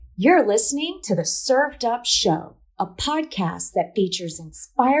You're listening to the Served Up Show, a podcast that features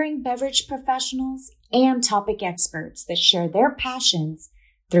inspiring beverage professionals and topic experts that share their passions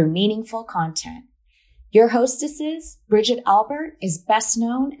through meaningful content. Your hostesses, Bridget Albert, is best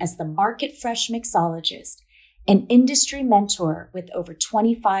known as the Market Fresh Mixologist, an industry mentor with over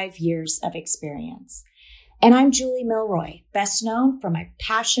 25 years of experience. And I'm Julie Milroy, best known for my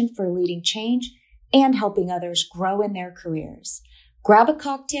passion for leading change and helping others grow in their careers. Grab a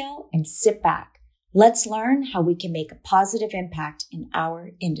cocktail and sit back. Let's learn how we can make a positive impact in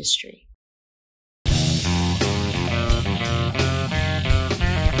our industry.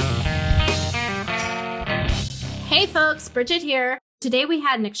 Hey folks, Bridget here. Today we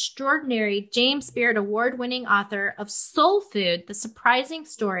had an extraordinary James Beard Award-winning author of Soul Food, The Surprising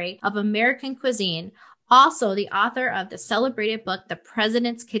Story of American Cuisine, also the author of the celebrated book, The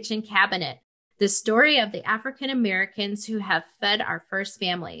President's Kitchen Cabinet, the story of the African Americans who have fed our first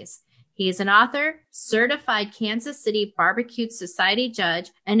families. He is an author, certified Kansas City Barbecue Society judge,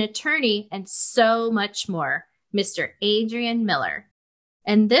 an attorney, and so much more, Mr. Adrian Miller.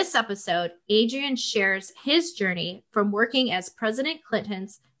 In this episode, Adrian shares his journey from working as President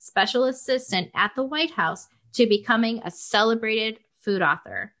Clinton's special assistant at the White House to becoming a celebrated food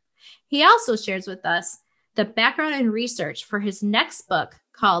author. He also shares with us the background and research for his next book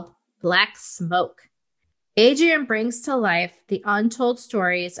called Black Smoke. Adrian brings to life the untold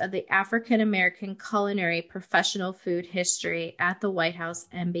stories of the African-American culinary professional food history at the White House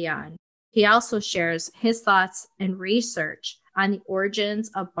and beyond. He also shares his thoughts and research on the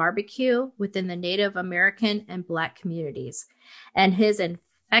origins of barbecue within the Native American and Black communities, and his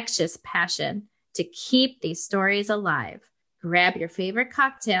infectious passion to keep these stories alive. Grab your favorite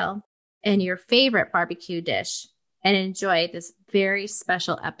cocktail and your favorite barbecue dish and enjoy this very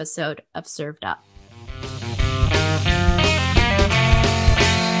special episode of Served Up.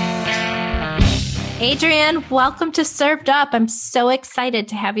 Adrian, welcome to Served Up. I'm so excited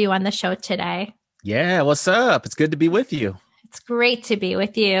to have you on the show today. Yeah, what's up? It's good to be with you. It's great to be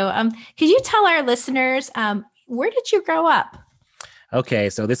with you. Could you tell our listeners, where did you grow up?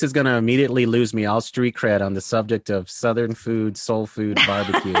 Okay, so this is going to immediately lose me all street cred on the subject of Southern food, soul food,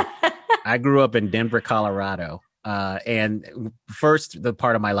 barbecue. I grew up in Denver, Colorado. And first the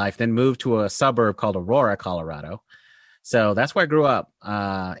part of my life, then moved to a suburb called Aurora, Colorado. So that's where I grew up.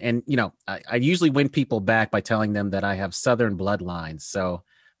 And, you know, I usually win people back by telling them that I have Southern bloodlines. So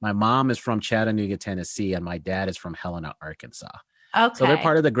my mom is from Chattanooga, Tennessee, and my dad is from Helena, Arkansas. Okay. So they're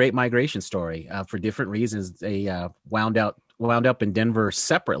part of the Great Migration story. For different reasons, they wound up in Denver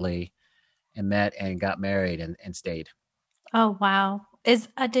separately and met and got married and stayed. Oh, wow.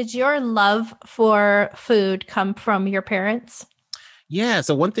 Did your love for food come from your parents? Yeah.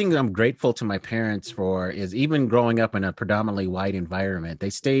 So one thing that I'm grateful to my parents for is even growing up in a predominantly white environment,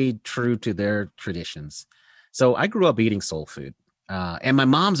 they stayed true to their traditions. So I grew up eating soul food. And my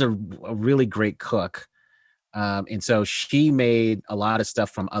mom's a really great cook. And so she made a lot of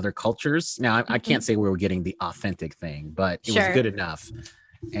stuff from other cultures. Now, I can't say we were getting the authentic thing, but it was good enough.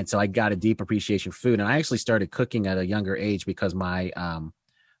 And so I got a deep appreciation for food. And I actually started cooking at a younger age because my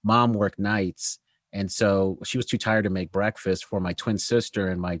mom worked nights. And so she was too tired to make breakfast for my twin sister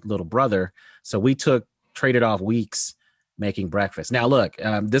and my little brother. So we traded off weeks making breakfast. Now, look,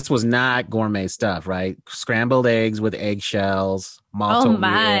 this was not gourmet stuff, right? Scrambled eggs with eggshells, malto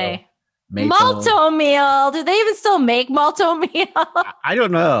meal. Maple. Malto meal. Do they even still make malto meal? I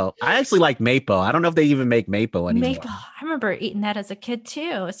don't know. I actually like maple. I don't know if they even make maple anymore. Maple. I remember eating that as a kid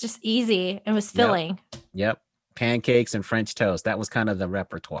too. It's just easy. It was filling. Yep. Pancakes and French toast. That was kind of the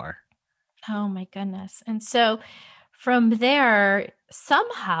repertoire. Oh my goodness. And so from there,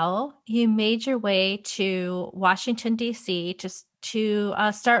 somehow you made your way to Washington, D.C. to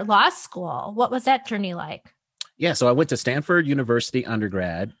start law school. What was that journey like? Yeah, so I went to Stanford University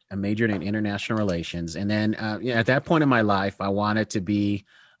undergrad. I majored in international relations. And then at that point in my life, I wanted to be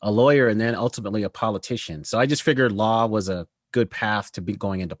a lawyer and then ultimately a politician. So I just figured law was a good path to be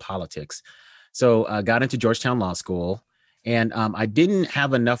going into politics. So I got into Georgetown Law School. And I didn't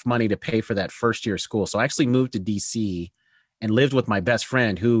have enough money to pay for that first year of school. So I actually moved to D.C. and lived with my best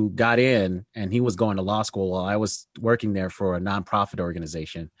friend who got in, and he was going to law school while I was working there for a nonprofit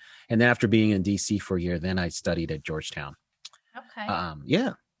organization. And then after being in D.C. for a year, then I studied at Georgetown. Okay.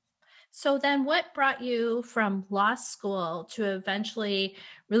 Yeah. So then what brought you from law school to eventually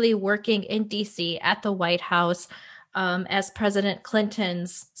really working in D.C. at the White House as President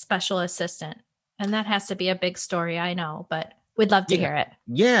Clinton's special assistant? And that has to be a big story, I know, but we'd love to hear it.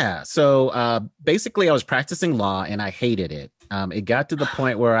 Yeah. So basically, I was practicing law and I hated it. It got to the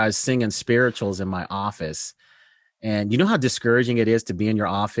point where I was singing spirituals in my office. And you know how discouraging it is to be in your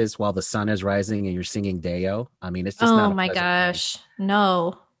office while the sun is rising and you're singing Deo? I mean, it's just Oh not a my pleasant thing. gosh.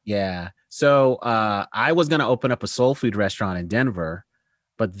 No. Yeah. So I was going to open up a soul food restaurant in Denver,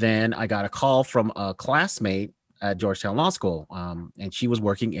 but then I got a call from a classmate at Georgetown Law School, and she was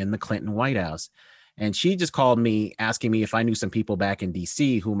working in the Clinton White House. And she just called me asking me if I knew some people back in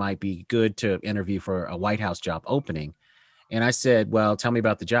DC who might be good to interview for a White House job opening. And I said, well, tell me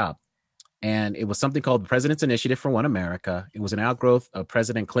about the job. And it was something called the President's Initiative for One America. It was an outgrowth of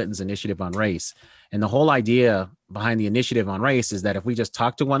President Clinton's initiative on race. And the whole idea behind the initiative on race is that if we just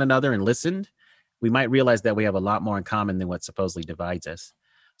talk to one another and listened, we might realize that we have a lot more in common than what supposedly divides us.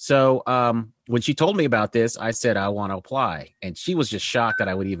 So when she told me about this, I said, I want to apply. And she was just shocked that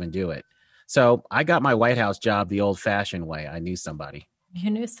I would even do it. So I got my White House job the old fashioned way. I knew somebody.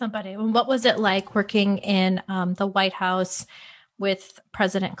 You knew somebody. What was it like working in the White House with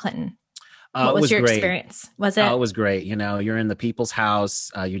President Clinton? What was your great. experience? Was it? Oh, it was great. You know, you're in the people's house.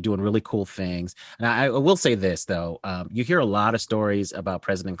 You're doing really cool things. And I will say this, though. You hear a lot of stories about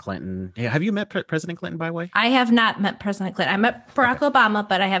President Clinton. Hey, have you met President Clinton, by the way? I have not met President Clinton. I met Barack Obama,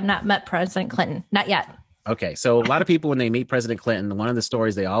 but I have not met President Clinton. Not yet. Okay. So a lot of people, when they meet President Clinton, one of the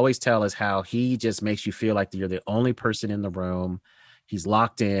stories they always tell is how he just makes you feel like you're the only person in the room. He's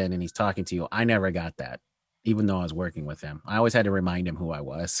locked in and he's talking to you. I never got that, even though I was working with him. I always had to remind him who I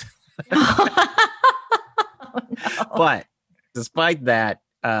was. Oh, no. But despite that,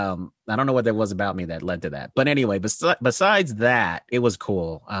 I don't know what there was about me that led to that. But anyway, besides that, it was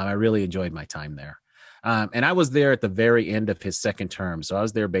cool. I really enjoyed my time there. And I was there at the very end of his second term. So I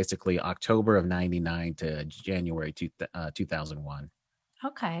was there basically October of 99 to January 2001.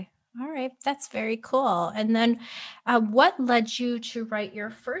 Okay. All right. That's very cool. And then what led you to write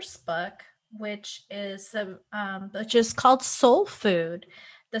your first book, which is called Soul Food: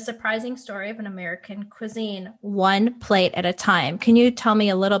 The Surprising Story of an American Cuisine, One Plate at a Time. Can you tell me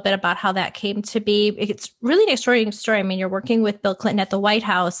a little bit about how that came to be? It's really an extraordinary story. I mean, you're working with Bill Clinton at the White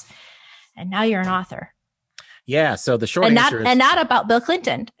House, and now you're an author. Yeah. So the short answer is... And not about Bill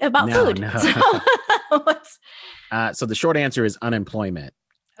Clinton, about food. No. So, so the short answer is unemployment.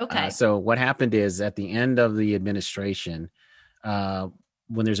 okay. So what happened is at the end of the administration,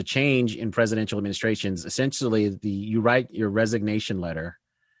 when there's a change in presidential administrations, essentially you write your resignation letter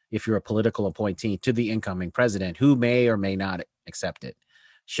if you're a political appointee to the incoming president, who may or may not accept it.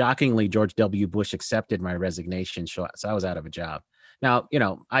 Shockingly, George W. Bush accepted my resignation, so I was out of a job. Now, you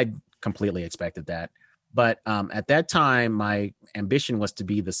know, I completely expected that. But at that time, my ambition was to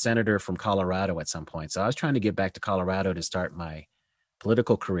be the senator from Colorado at some point. So I was trying to get back to Colorado to start my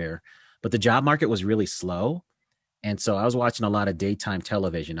political career. But the job market was really slow. And so I was watching a lot of daytime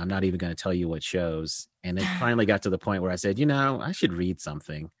television. I'm not even going to tell you what shows. And it finally got to the point where I said, you know, I should read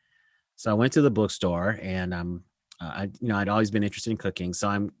something. So I went to the bookstore, and I'd always been interested in cooking. So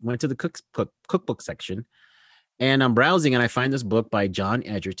I went to the cookbook section, and I'm browsing, and I find this book by John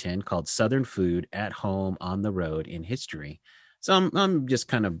Edgerton called Southern Food at Home, on the Road, in History. So I'm just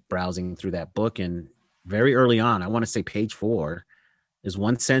kind of browsing through that book, and very early on, I want to say page 4, there's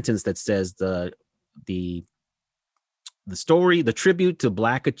one sentence that says the story, the tribute to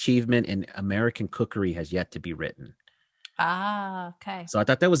Black achievement in American cookery has yet to be written. Ah, okay. So I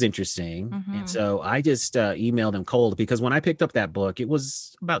thought that was interesting. Mm-hmm. And so I just emailed him cold, because when I picked up that book, it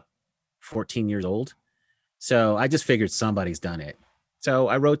was about 14 years old. So I just figured somebody's done it. So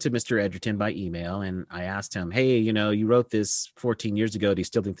I wrote to Mr. Edgerton by email, and I asked him, hey, you know, you wrote this 14 years ago. Do you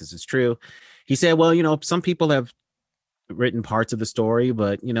still think this is true? He said, well, you know, some people have written parts of the story,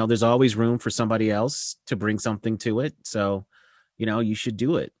 but, you know, there's always room for somebody else to bring something to it. So, you know, you should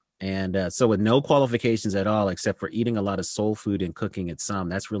do it. And so with no qualifications at all, except for eating a lot of soul food and cooking at some,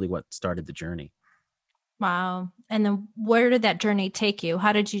 that's really what started the journey. Wow. And then where did that journey take you?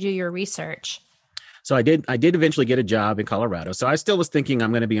 How did you do your research? So I did eventually get a job in Colorado. So I still was thinking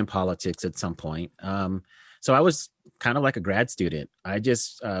I'm going to be in politics at some point. So I was kind of like a grad student. I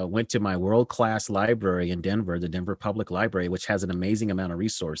just went to my world-class library in Denver, the Denver Public Library, which has an amazing amount of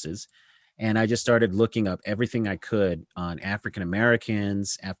resources. And I just started looking up everything I could on African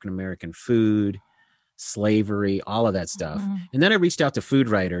Americans, African American food, slavery, all of that stuff. Mm-hmm. And then I reached out to food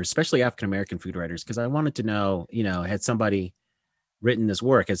writers, especially African American food writers, because I wanted to know, you know, had somebody written this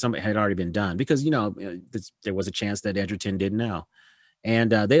work, had already been done? Because, you know, there was a chance that Edgerton didn't know.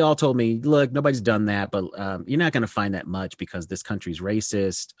 And they all told me, look, nobody's done that, but you're not going to find that much because this country's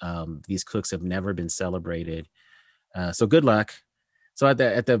racist. These cooks have never been celebrated. So good luck. So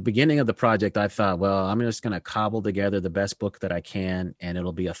at the beginning of the project, I thought, well, I'm just going to cobble together the best book that I can, and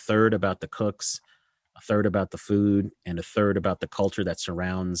it'll be a third about the cooks, a third about the food, and a third about the culture that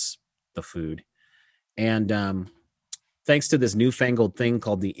surrounds the food. And thanks to this newfangled thing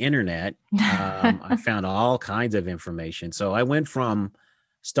called the internet, I found all kinds of information. So I went from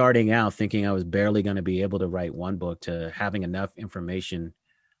starting out thinking I was barely going to be able to write one book to having enough information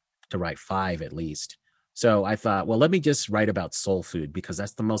to write 5 at least. So I thought, well, let me just write about soul food because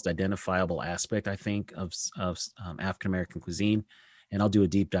that's the most identifiable aspect, I think, of African American cuisine. And I'll do a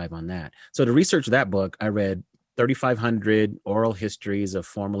deep dive on that. So to research that book, I read 3,500 oral histories of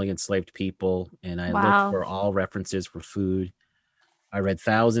formerly enslaved people, and I looked for all references for food. I read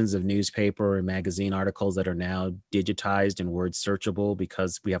thousands of newspaper and magazine articles that are now digitized and word searchable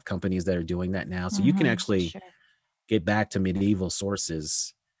because we have companies that are doing that now. So you can actually get back to medieval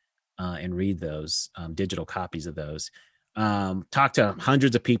sources and read those digital copies of those. Talk to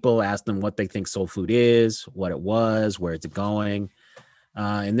hundreds of people, ask them what they think soul food is, what it was, where it's going.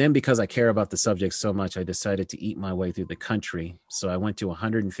 And then because I care about the subject so much, I decided to eat my way through the country. So I went to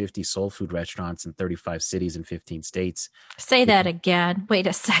 150 soul food restaurants in 35 cities in 15 states. Say that again. Wait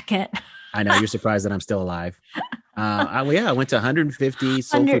a second. I know you're surprised that I'm still alive. I went to 150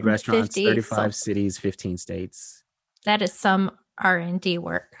 soul food restaurants, 35 cities, 15 states. That is some R&D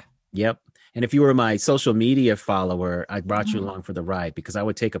work. Yep. And if you were my social media follower, I brought you along for the ride because I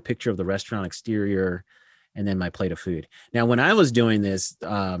would take a picture of the restaurant exterior and then my plate of food. Now, when I was doing this,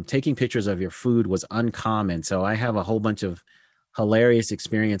 taking pictures of your food was uncommon. So I have a whole bunch of hilarious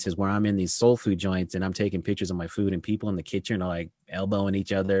experiences where I'm in these soul food joints and I'm taking pictures of my food and people in the kitchen are like elbowing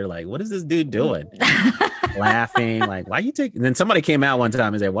each other. Like, what is this dude doing? Laughing. Like, why you take? And then somebody came out one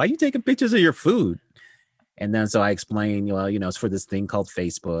time and said, why are you taking pictures of your food? And then so I explained, well, it's for this thing called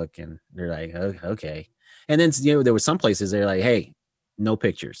Facebook. And they're like, oh, okay. And then, there were some places they're like, hey, no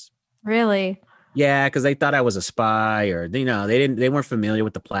pictures. Really? Yeah, because they thought I was a spy, or they weren't familiar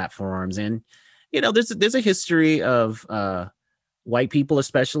with the platforms, and there's a history of white people,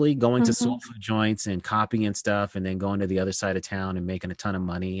 especially going to soul food joints and copying stuff, and then going to the other side of town and making a ton of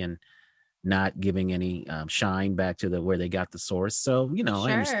money and not giving any shine back to where they got the source. So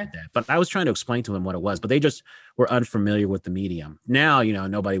I understood that, but I was trying to explain to them what it was, but they just were unfamiliar with the medium. Now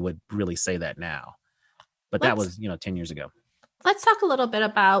nobody would really say that now, but that was 10 years ago. Let's talk a little bit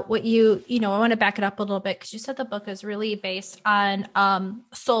about what I want to back it up a little bit because you said the book is really based on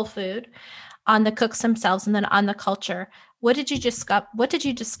soul food, on the cooks themselves, and then on the culture. What did you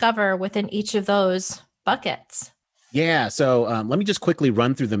discover within each of those buckets? Yeah. So let me just quickly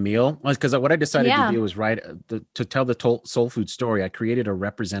run through the meal because what I decided to do was to tell the soul food story. I created a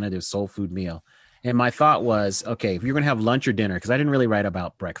representative soul food meal. And my thought was, okay, if you're going to have lunch or dinner, because I didn't really write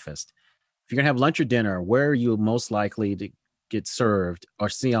about breakfast. If you're going to have lunch or dinner, where are you most likely to get served or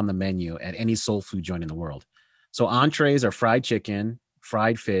see on the menu at any soul food joint in the world? So entrees are fried chicken,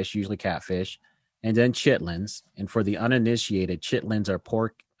 fried fish, usually catfish, and then chitlins. And for the uninitiated, chitlins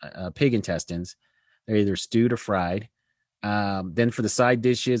are pig intestines. They're either stewed or fried. Then for the side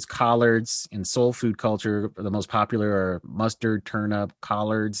dishes, collards in soul food culture, the most popular are mustard, turnip,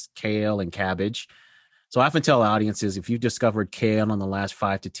 collards, kale, and cabbage. So I often tell audiences, if you've discovered kale in the last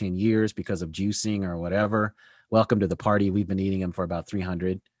 5 to 10 years because of juicing or whatever, welcome to the party. We've been eating them for about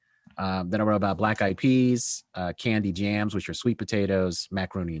 300. Then I wrote about black eyed peas, candy jams, which are sweet potatoes,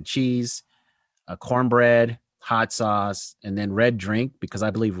 macaroni and cheese, cornbread, hot sauce, and then red drink, because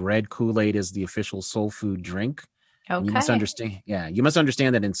I believe red Kool-Aid is the official soul food drink. Okay. You must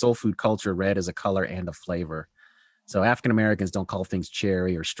understand that in soul food culture, red is a color and a flavor. So African Americans don't call things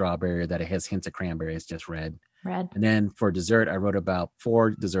cherry or strawberry, or that it has hints of cranberry. It's just red. And then for dessert, I wrote about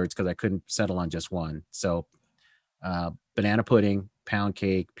 4 desserts because I couldn't settle on just one. So banana pudding, pound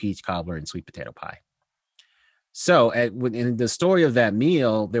cake, peach cobbler, and sweet potato pie. So in the story of that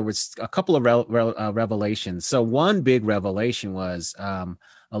meal, there was a couple of revelations. So one big revelation was a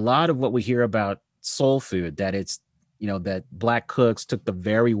lot of what we hear about soul food, that it's, that black cooks took the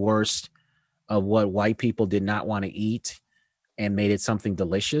very worst of what white people did not want to eat and made it something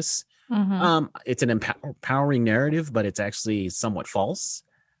delicious. It's an empowering narrative, but it's actually somewhat false,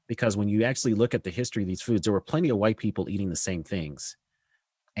 because when you actually look at the history of these foods, there were plenty of white people eating the same things.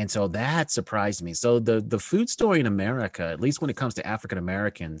 And so that surprised me. So the food story in America, at least when it comes to African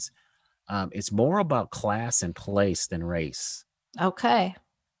Americans, it's more about class and place than race. Okay.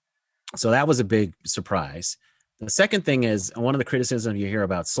 So that was a big surprise. The second thing is, one of the criticisms you hear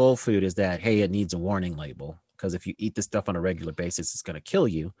about soul food is that, hey, it needs a warning label, because if you eat this stuff on a regular basis, it's going to kill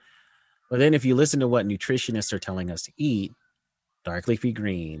you. But then if you listen to what nutritionists are telling us to eat, dark leafy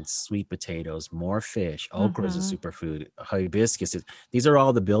greens, sweet potatoes, more fish, okra is a superfood, hibiscus, these are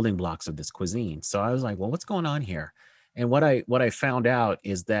all the building blocks of this cuisine. So I was like, well, what's going on here? And what I found out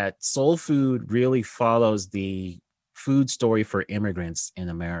is that soul food really follows the food story for immigrants in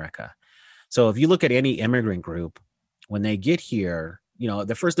America. So if you look at any immigrant group, when they get here,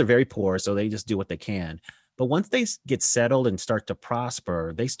 at first they're very poor, so they just do what they can. But once they get settled and start to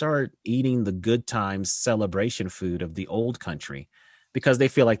prosper, they start eating the good times celebration food of the old country because they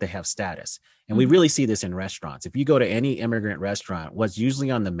feel like they have status. And we really see this in restaurants. If you go to any immigrant restaurant, what's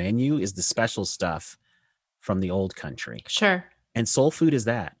usually on the menu is the special stuff from the old country. Sure. And soul food is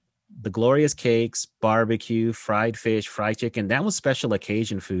that. The glorious cakes, barbecue, fried fish, fried chicken, that was special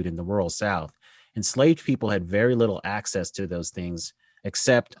occasion food in the rural South. Enslaved people had very little access to those things,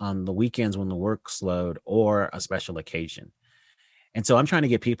 except on the weekends when the work slowed or a special occasion. And so I'm trying to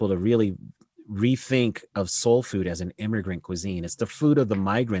get people to really rethink of soul food as an immigrant cuisine. It's the food of the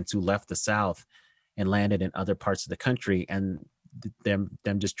migrants who left the South and landed in other parts of the country, and them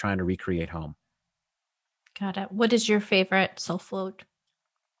just trying to recreate home. Got it. What is your favorite soul food?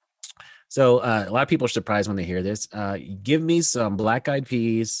 So a lot of people are surprised when they hear this. Give me some black-eyed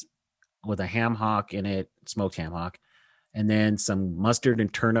peas with a ham hock in it, smoked ham hock, and then some mustard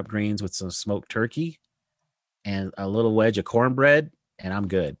and turnip greens with some smoked turkey and a little wedge of cornbread, and I'm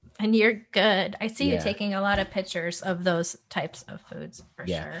good. And you're good. I see you taking a lot of pictures of those types of foods for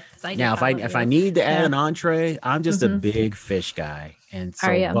sure. Now, if I need to add an entree, I'm just a big fish guy. And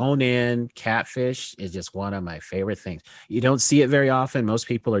so bone-in catfish is just one of my favorite things. You don't see it very often. Most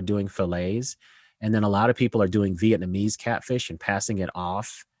people are doing fillets. And then a lot of people are doing Vietnamese catfish and passing it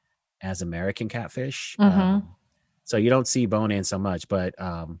off as American catfish. So you don't see bone-in so much. But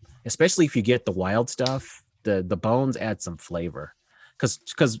especially if you get the wild stuff, the bones add some flavor.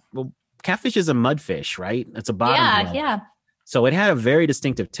 Because catfish is a mudfish, right? It's a bottom. Yeah. So it had a very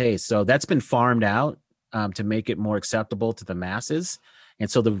distinctive taste. So that's been farmed out to make it more acceptable to the masses.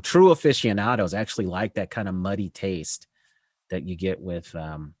 And so the true aficionados actually like that kind of muddy taste that you get with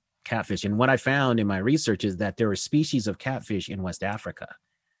catfish. And what I found in my research is that there are species of catfish in West Africa.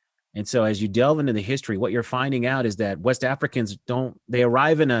 And so as you delve into the history, what you're finding out is that West Africans they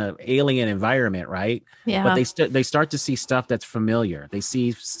arrive in an alien environment, right? Yeah. But they start to see stuff that's familiar. They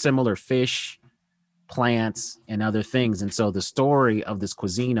see similar fish, plants, and other things. And so the story of this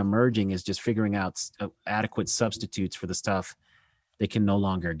cuisine emerging is just figuring out adequate substitutes for the stuff they can no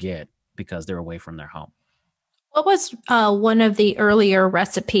longer get because they're away from their home. What was one of the earlier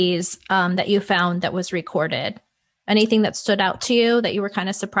recipes that you found that was recorded? Anything that stood out to you that you were kind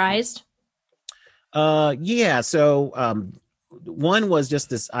of surprised? So one was just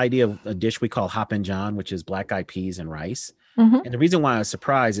this idea of a dish we call Hoppin' John, which is black-eyed peas and rice. And the reason why I was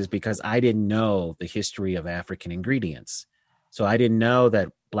surprised is because I didn't know the history of African ingredients. So I didn't know that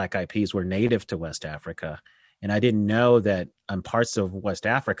black-eyed peas were native to West Africa. And I didn't know that in parts of West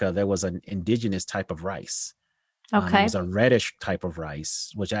Africa, there was an indigenous type of rice. It was a reddish type of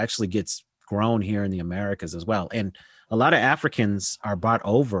rice, which actually gets grown here in the Americas as well. And a lot of Africans are brought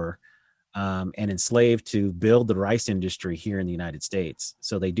over and enslaved to build the rice industry here in the United States.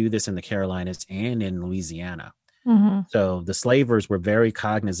 So they do this in the Carolinas and in Louisiana. So the slavers were very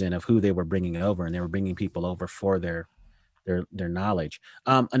cognizant of who they were bringing over, and they were bringing people over for their knowledge.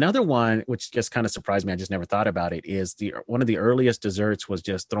 Another one, which just kind of surprised me, I just never thought about it, is one of the earliest desserts was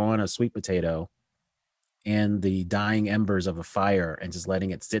just throwing a sweet potato in the dying embers of a fire and just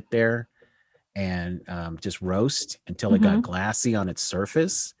letting it sit there and just roast until it got glassy on its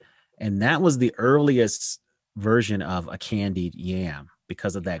surface. And that was the earliest version of a candied yam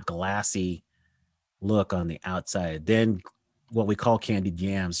because of that glassy look on the outside. Then what we call candied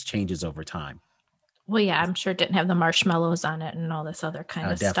yams changes over time. Well, yeah, I'm sure it didn't have the marshmallows on it and all this other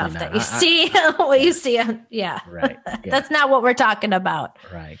kind of stuff that you see. Yeah. Right. Yeah. That's not what we're talking about.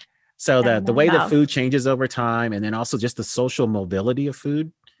 Right. So the way the food changes over time, and then also just the social mobility of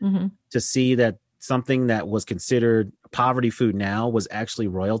food, to see that something that was considered poverty food now was actually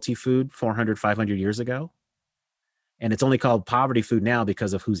royalty food 400, 500 years ago. And it's only called poverty food now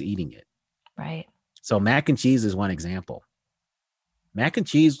because of who's eating it. Right. So mac and cheese is one example. Mac and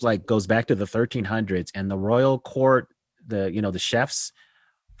cheese goes back to the 1300s, and the royal court, the chefs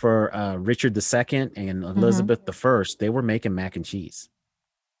for Richard II and Elizabeth I, they were making mac and cheese.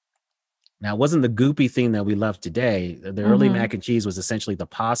 Now, it wasn't the goopy thing that we love today. The early mac and cheese was essentially the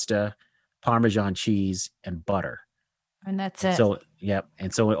pasta, Parmesan cheese, and butter. And that's it. So, yep.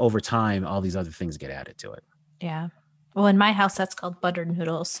 And so over time, all these other things get added to it. Yeah. Well, in my house, that's called buttered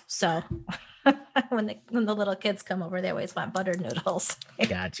noodles. So when the little kids come over, they always want buttered noodles.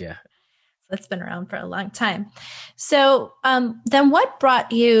 Gotcha. That's been around for a long time. So then what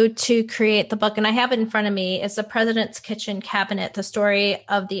brought you to create the book? And I have it in front of me. It's The President's Kitchen Cabinet, the story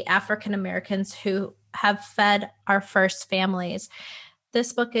of the African Americans who have fed our first families.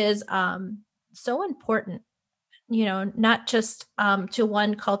 This book is so important, not just to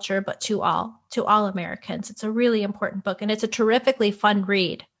one culture, but to all Americans. It's a really important book, and it's a terrifically fun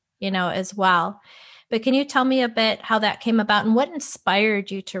read, as well. But can you tell me a bit how that came about and what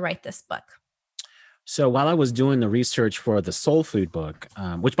inspired you to write this book? So while I was doing the research for the Soul Food book,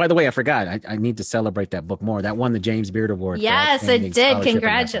 which, by the way, I forgot, I need to celebrate that book more. That won the James Beard Award. Yes, it did.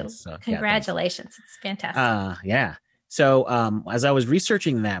 Congratulations. So, Congratulations. It's fantastic. Yeah. So as I was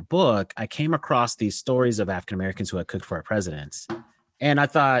researching that book, I came across these stories of African Americans who had cooked for our presidents. And I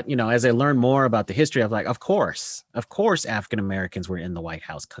thought, as I learned more about the history, I was like, of course, African Americans were in the White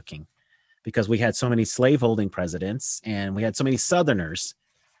House cooking, because we had so many slaveholding presidents and we had so many Southerners.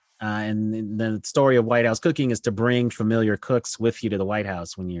 And the story of White House cooking is to bring familiar cooks with you to the White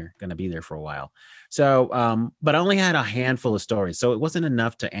House when you're going to be there for a while. So, but I only had a handful of stories, so it wasn't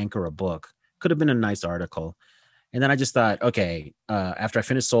enough to anchor a book. Could have been a nice article. And then I just thought, okay, after I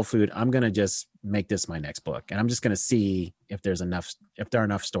finish Soul Food, I'm going to just make this my next book. And I'm just going to see if there are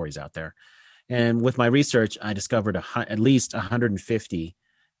enough stories out there. And with my research, I discovered at least 150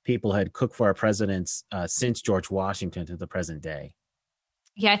 people had cooked for our presidents since George Washington to the present day.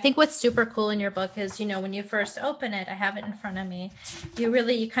 Yeah, I think what's super cool in your book is, when you first open it, I have it in front of me,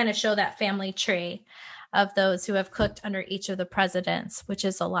 you kind of show that family tree of those who have cooked under each of the presidents, which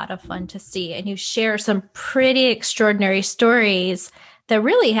is a lot of fun to see. And you share some pretty extraordinary stories that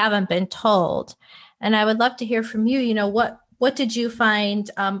really haven't been told. And I would love to hear from you, what did you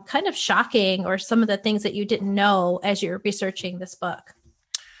find kind of shocking, or some of the things that you didn't know as you were researching this book?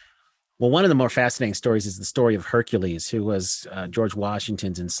 Well, one of the more fascinating stories is the story of Hercules, who was George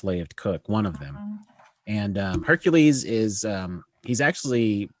Washington's enslaved cook, one of them. And Hercules is, he's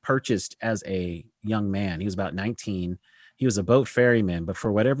actually purchased as a young man. He was about 19. He was a boat ferryman, but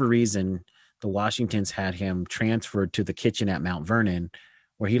for whatever reason, the Washingtons had him transferred to the kitchen at Mount Vernon,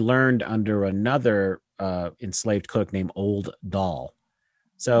 where he learned under another enslaved cook named Old Doll.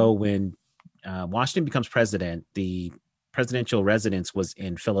 So when Washington becomes president, the presidential residence was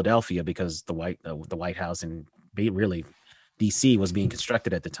in Philadelphia, because the White House and really DC was being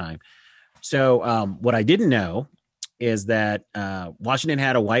constructed at the time. So what I didn't know is that Washington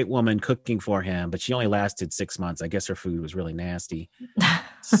had a white woman cooking for him, but she only lasted 6 months. I guess her food was really nasty.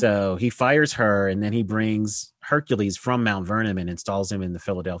 So he fires her, and then he brings Hercules from Mount Vernon and installs him in the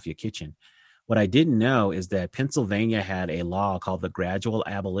Philadelphia kitchen. What I didn't know is that Pennsylvania had a law called the Gradual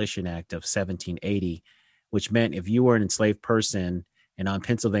Abolition Act of 1780, which meant if you were an enslaved person and on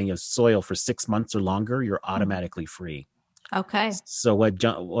Pennsylvania soil for 6 months or longer, you're automatically free. Okay. So what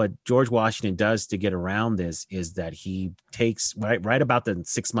George Washington does to get around this is that he takes right about the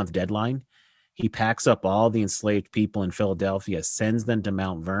 6 month deadline, he packs up all the enslaved people in Philadelphia, sends them to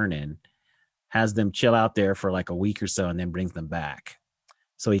Mount Vernon, has them chill out there for like a week or so, and then brings them back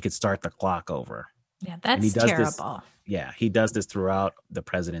so he could start the clock over. Yeah, that's terrible. He does this throughout the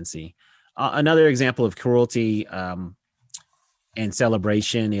presidency. Another example of cruelty and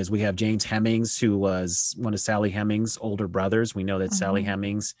celebration is we have James Hemings, who was one of Sally Hemings' older brothers. We know that Sally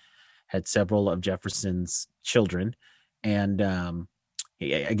Hemings had several of Jefferson's children. And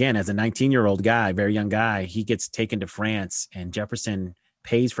again, as a 19-year-old guy, very young guy, he gets taken to France, and Jefferson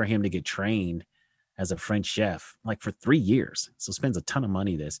pays for him to get trained as a French chef, like for 3 years. So spends a ton of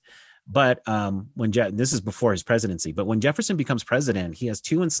money this. But this is before his presidency, but when Jefferson becomes president, he has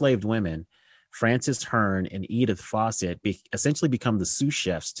two enslaved women, Frances Hearn and Edith Fawcett, essentially become the sous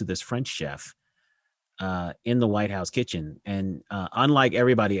chefs to this French chef in the White House kitchen. And unlike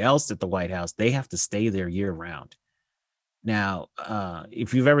everybody else at the White House, they have to stay there year round. Now,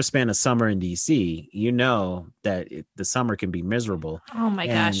 if you've ever spent a summer in DC, you know that the summer can be miserable. Oh my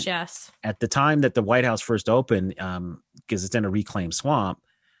gosh, yes. At the time that the White House first opened, because it's in a reclaimed swamp,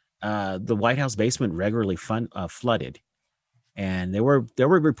 the White House basement regularly flooded, and there were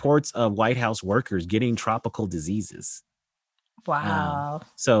reports of White House workers getting tropical diseases. Wow.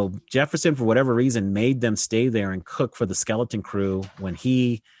 So Jefferson, for whatever reason, made them stay there and cook for the skeleton crew when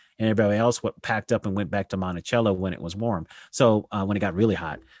he and everybody else packed up and went back to Monticello when it was warm. So when it got really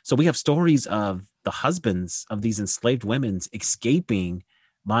hot. So we have stories of the husbands of these enslaved women escaping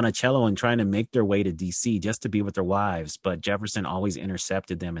Monticello and trying to make their way to DC just to be with their wives, but Jefferson always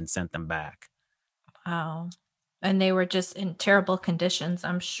intercepted them and sent them back. Wow. And they were just in terrible conditions,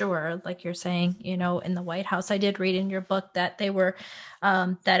 I'm sure, like you're saying, in the White House. I did read in your book that they were,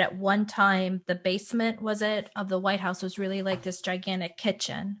 that at one time, the basement, of the White House was really like this gigantic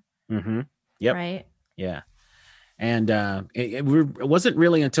kitchen. Mm-hmm. Yep. Right? Yeah. And it wasn't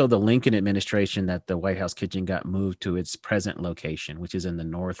really until the Lincoln administration that the White House kitchen got moved to its present location, which is in the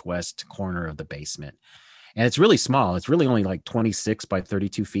northwest corner of the basement. And it's really small. It's really only like 26 by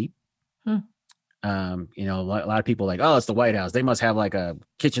 32 feet. A lot of people are like, oh, it's the White House. They must have like a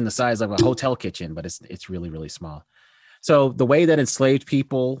kitchen the size of a hotel kitchen, but it's really, really small. So the way that enslaved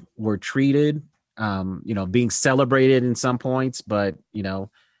people were treated, being celebrated in some points, but,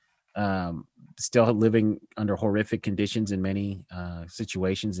 still living under horrific conditions in many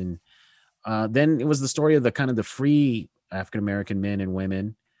situations. And then it was the story of the free African-American men and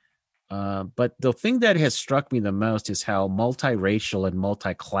women. But the thing that has struck me the most is how multiracial and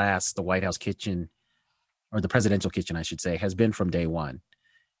multi-class the White House kitchen, or the presidential kitchen, I should say, has been from day one.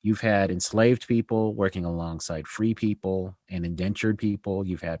 You've had enslaved people working alongside free people and indentured people.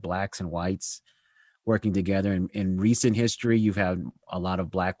 You've had blacks and whites working together. In recent history, you've had a lot of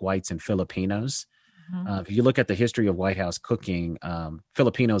black, whites, and Filipinos. If you look at the history of White House cooking,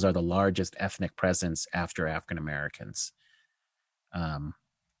 Filipinos are the largest ethnic presence after African Americans.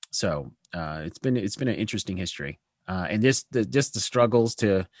 So it's been an interesting history, and just the struggles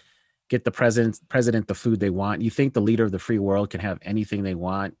to get the president the food they want. You think the leader of the free world can have anything they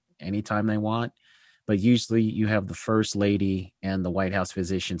want, anytime they want, but usually you have the first lady and the White House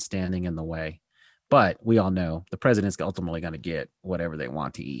physician standing in the way. But we all know the president's ultimately going to get whatever they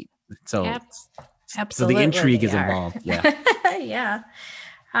want to eat. So, absolutely, so the intrigue is involved. Yeah, yeah.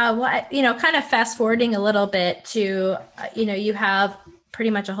 Kind of fast forwarding a little bit to, you have pretty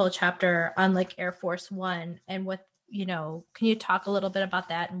much a whole chapter on like Air Force One and what. Can you talk a little bit about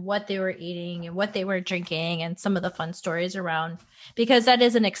that and what they were eating and what they were drinking and some of the fun stories around, because that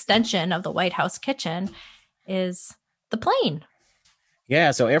is an extension of the White House kitchen, is the plane.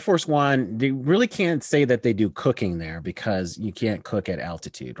 Yeah. So Air Force One, they really can't say that they do cooking there because you can't cook at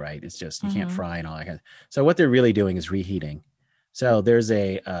altitude, right? It's just, you can't fry and all that. So what they're really doing is reheating. So there's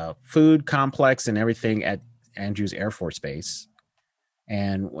a food complex and everything at Andrews Air Force Base.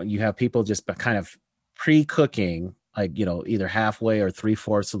 And when you have people just kind of pre-cooking, like, either halfway or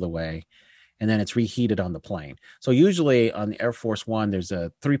 3/4 of the way, and then it's reheated on the plane. So usually on the Air Force One, there's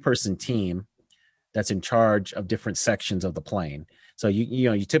a 3-person team that's in charge of different sections of the plane. So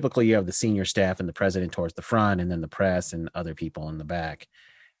you typically have the senior staff and the president towards the front, and then the press and other people in the back.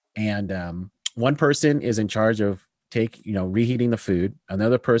 And one person is in charge of reheating the food.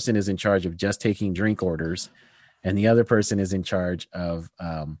 Another person is in charge of just taking drink orders, and the other person is in charge of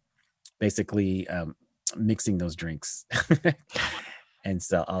basically mixing those drinks and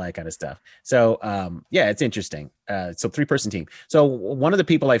so all that kind of stuff. So it's interesting. So 3-person team. So one of the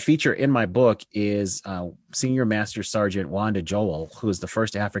people I feature in my book is Senior Master Sergeant Wanda Joel, who is the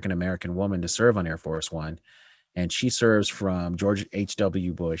first African-American woman to serve on Air Force One. And she serves from George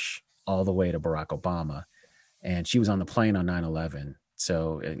H.W. Bush all the way to Barack Obama. And she was on the plane on 9/11.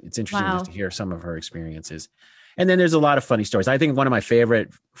 So it's interesting just to hear some of her experiences. And then there's a lot of funny stories. I think one of my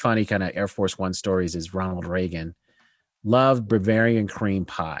favorite funny kind of Air Force One stories is Ronald Reagan loved Bavarian cream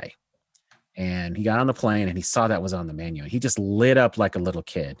pie. And he got on the plane and he saw that was on the menu. He just lit up like a little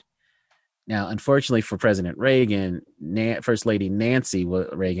kid. Now, unfortunately for President Reagan, First Lady Nancy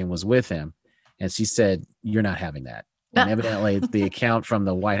Reagan was with him. And she said, "You're not having that." And evidently the account from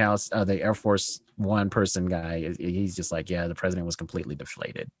the White House, the Air Force One person guy, he's just like, yeah, the president was completely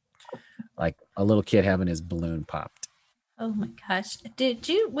deflated. Like a little kid having his balloon popped. Oh my gosh. Did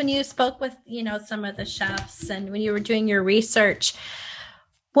you, when you spoke with, some of the chefs and when you were doing your research,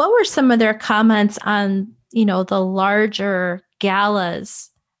 what were some of their comments on, the larger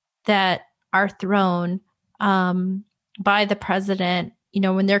galas that are thrown by the president,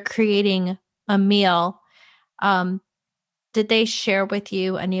 when they're creating a meal? Did they share with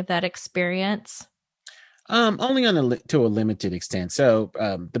you any of that experience? Only to a limited extent. So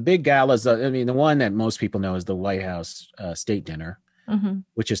the big galas, the one that most people know is the White House State Dinner,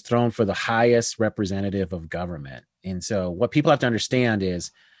 which is thrown for the highest representative of government. And so what people have to understand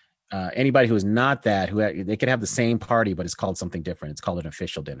is anybody who is not that, they could have the same party, but it's called something different. It's called an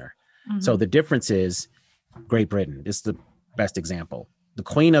official dinner. So the difference is Great Britain. This is the best example. The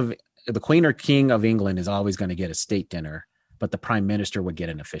Queen or King of England is always going to get a state dinner, but the Prime Minister would get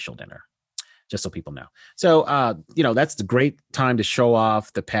an official dinner. Just so people know. So, that's the great time to show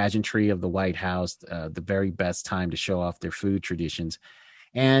off the pageantry of the White House, the very best time to show off their food traditions.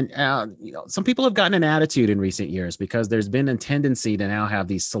 And, some people have gotten an attitude in recent years because there's been a tendency to now have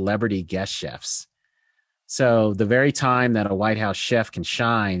these celebrity guest chefs. So the very time that a White House chef can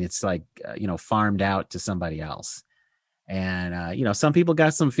shine, it's like, farmed out to somebody else. And, some people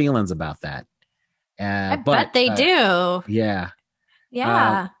got some feelings about that. I bet they do. Yeah.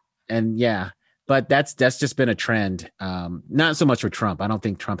 Yeah. But that's just been a trend. Not so much for Trump. I don't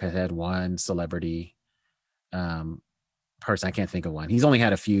think Trump has had one celebrity person. I can't think of one. He's only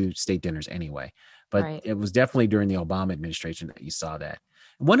had a few state dinners anyway. But It was definitely during the Obama administration that you saw that.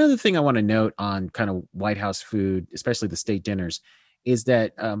 One other thing I want to note on kind of White House food, especially the state dinners, is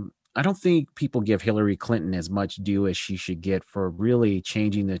that I don't think people give Hillary Clinton as much due as she should get for really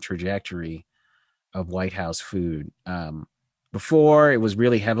changing the trajectory of White House food. Before, it was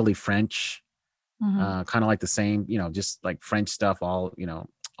really heavily French, kind of like the same, just like French stuff all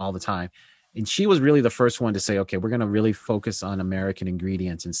the time. And she was really the first one to say, okay, we're going to really focus on American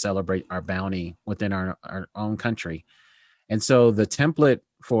ingredients and celebrate our bounty within our own country. And so the template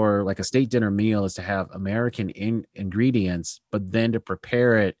for like a state dinner meal is to have American ingredients, but then to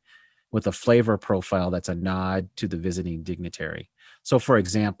prepare it with a flavor profile that's a nod to the visiting dignitary. So for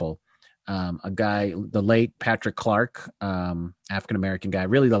example, a guy, the late Patrick Clark, African-American guy,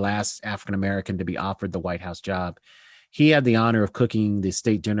 really the last African-American to be offered the White House job. He had the honor of cooking the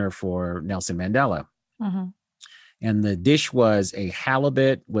state dinner for Nelson Mandela. And the dish was a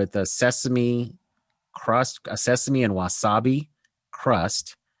halibut with a sesame crust, a sesame and wasabi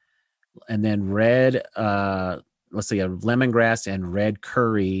crust, and then red, a lemongrass and red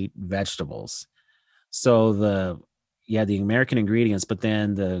curry vegetables. So the American ingredients, but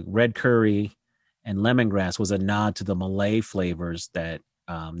then the red curry and lemongrass was a nod to the Malay flavors that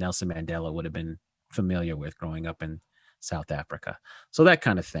Nelson Mandela would have been familiar with growing up in South Africa. So that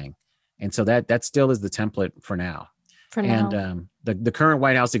kind of thing. And so that still is the template for now. And the current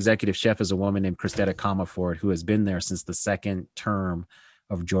White House executive chef is a woman named Christetta Comerford, who has been there since the second term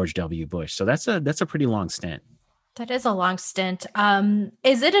of George W. Bush. So that's a pretty long stint. That is a long stint.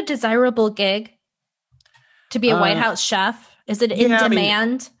 Is it a desirable gig to be a White House chef? Is it in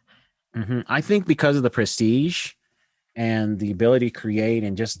demand? I think because of the prestige and the ability to create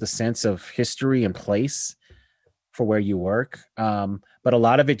and just the sense of history and place for where you work. But a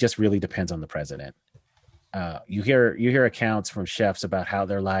lot of it just really depends on the president. You hear accounts from chefs about how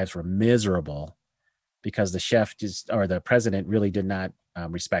their lives were miserable because the chef or the president really did not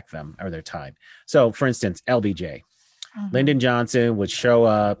respect them or their time. So for instance, LBJ, Lyndon Johnson would show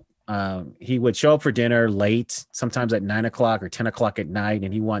up. He would show up for dinner late, sometimes at 9 o'clock or 10 o'clock at night,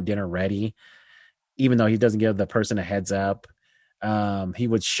 and he want dinner ready, even though he doesn't give the person a heads up. He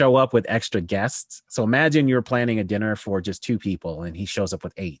would show up with extra guests. So imagine you're planning a dinner for just 2 people and he shows up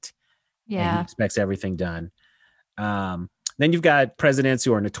with 8. Yeah. And he expects everything done. Then you've got presidents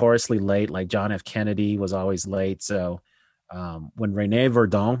who are notoriously late, like John F. Kennedy was always late. So when René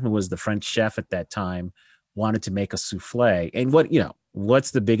Verdun, who was the French chef at that time, wanted to make a souffle, and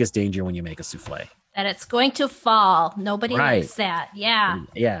what's the biggest danger when you make a souffle? That it's going to fall. Nobody likes that. Yeah.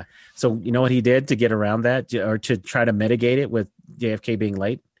 Yeah. So you know what he did to get around that, or to try to mitigate it with JFK being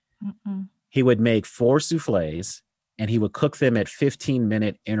late? He would make 4 souffles and he would cook them at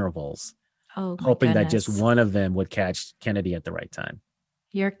 15-minute intervals, hoping that just one of them would catch Kennedy at the right time.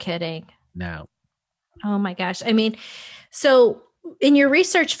 You're kidding. No. Oh my gosh. I mean, so in your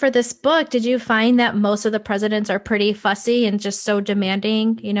research for this book, did you find that most of the presidents are pretty fussy and just so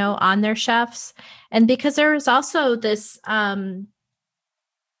demanding, on their chefs? And because there's also this,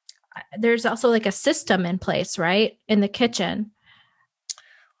 there's also like a system in place, right? In the kitchen.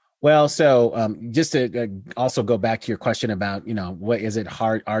 Well, so just to also go back to your question about, what is it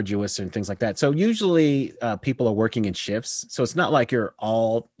hard, arduous and things like that. So usually people are working in shifts. So it's not like you're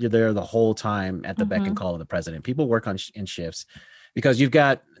there the whole time at the beck and call of the president. People work in shifts because you've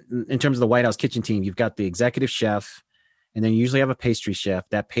got, in terms of the White House kitchen team, you've got the executive chef, and then you usually have a pastry chef.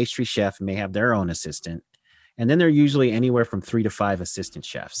 That pastry chef may have their own assistant. And then they're usually anywhere from 3 to 5 assistant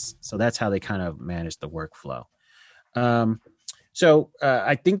chefs. So that's how they kind of manage the workflow. So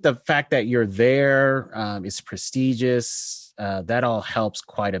I think the fact that you're there is prestigious. That all helps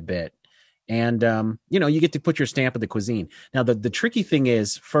quite a bit. And, you get to put your stamp of the cuisine. Now, the tricky thing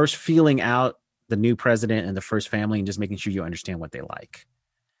is first feeling out the new president and the first family and just making sure you understand what they like.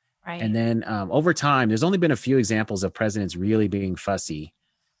 Right. And then over time, there's only been a few examples of presidents really being fussy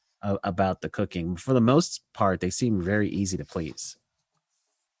about the cooking. For the most part, they seem very easy to please.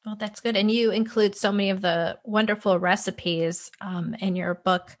 Well, that's good. And you include so many of the wonderful recipes in your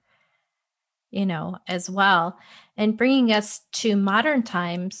book, as well. And bringing us to modern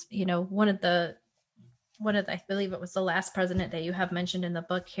times, one of the, I believe it was the last president that you have mentioned in the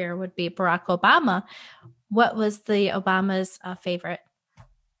book here would be Barack Obama. What was the Obama's favorite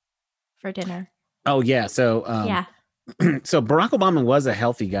for dinner? Oh, yeah. So, so Barack Obama was a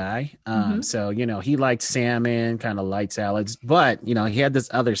healthy guy. So, he liked salmon, kind of light salads, but, he had this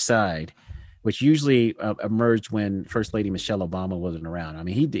other side, which usually emerged when First Lady Michelle Obama wasn't around. I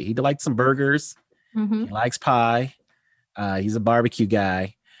mean, he liked some burgers. He likes pie. He's a barbecue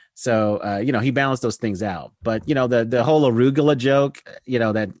guy. So, he balanced those things out. But, the whole arugula joke,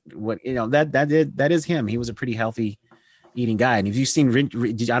 that is him. He was a pretty healthy eating guy. And if you've seen,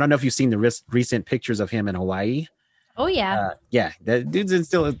 I don't know if you've seen the recent pictures of him in Hawaii. Oh yeah. Yeah, that dude's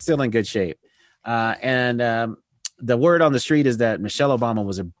still in good shape. And the word on the street is that Michelle Obama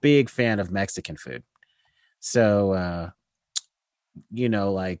was a big fan of Mexican food. So,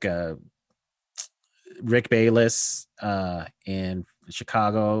 like Rick Bayless in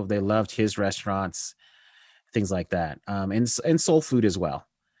Chicago, they loved his restaurants, things like that, and soul food as well.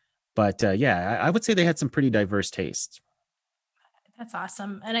 But I would say they had some pretty diverse tastes. That's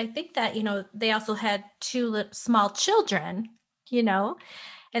awesome. And I think that, they also had two small children,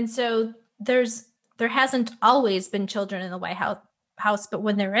 and so there hasn't always been children in the White House, but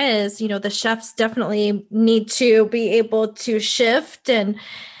when there is, the chefs definitely need to be able to shift and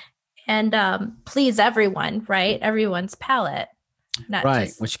please everyone, right? Everyone's palate.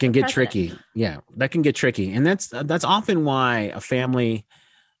 Right, which can get tricky. Yeah, that can get tricky. And that's often why a family,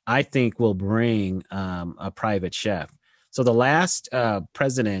 I think, will bring a private chef. So the last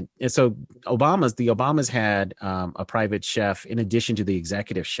president, so the Obamas had a private chef in addition to the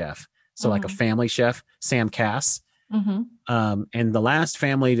executive chef. So like a family chef, Sam Cass. Mm-hmm. And the last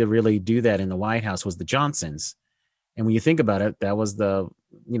family to really do that in the White House was the Johnsons. And when you think about it, that was the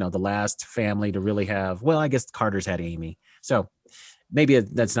last family to really have, well, I guess Carter's had Amy. So maybe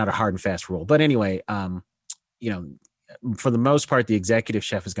that's not a hard and fast rule. But anyway, for the most part, the executive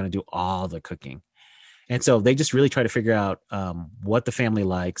chef is going to do all the cooking. And so they just really try to figure out what the family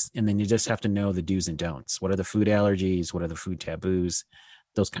likes. And then you just have to know the do's and don'ts. What are the food allergies? What are the food taboos?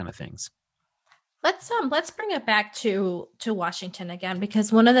 Those kind of things. Let's bring it back to Washington again,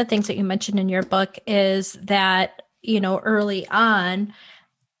 because one of the things that you mentioned in your book is that, early on,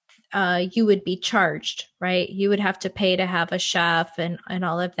 you would be charged, right? You would have to pay to have a chef and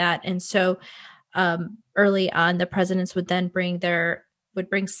all of that. And so early on, the presidents would then bring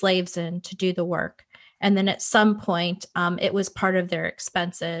slaves in to do the work. And then at some point, it was part of their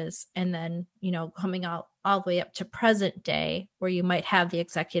expenses. And then, coming out all the way up to present day, where you might have the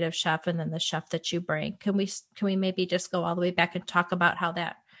executive chef and then the chef that you bring. Can we maybe just go all the way back and talk about how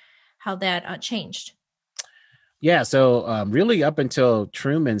that changed? Yeah. So really up until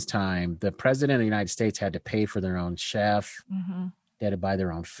Truman's time, the president of the United States had to pay for their own chef. Mm-hmm. They had to buy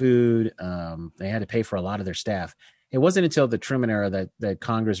their own food. They had to pay for a lot of their staff. It wasn't until the Truman era that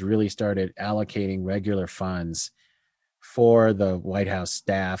Congress really started allocating regular funds for the White House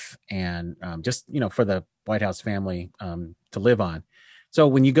staff and for the White House family to live on. So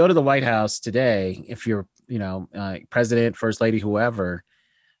when you go to the White House today, if you're, president, first lady, whoever,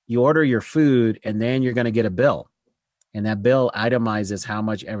 you order your food and then you're going to get a bill. And that bill itemizes how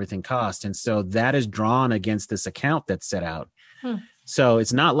much everything costs. And so that is drawn against this account that's set out. So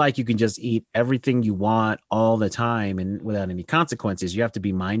it's not like you can just eat everything you want all the time and without any consequences. You have to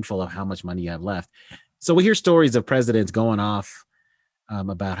be mindful of how much money you have left. So we hear stories of presidents going off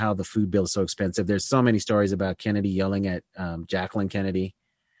about how the food bill is so expensive. There's so many stories about Kennedy yelling at Jacqueline Kennedy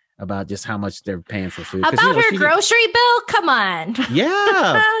about just how much they're paying for food. About her grocery bill? Come on.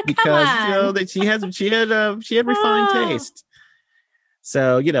 Yeah, because she had refined taste.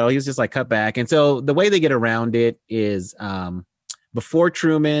 So, he was just like cut back. And so the way they get around it is before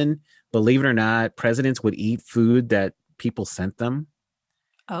Truman, believe it or not, presidents would eat food that people sent them.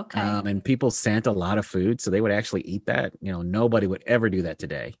 Okay. And people sent a lot of food, so they would actually eat that. Nobody would ever do that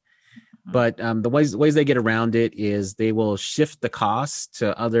today. Mm-hmm. But the ways they get around it is they will shift the cost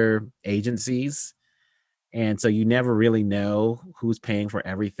to other agencies. And so you never really know who's paying for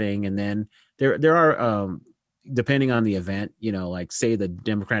everything. And then there are, depending on the event, like say the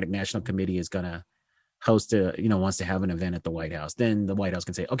Democratic National Committee is going to host wants to have an event at the White House, then the White House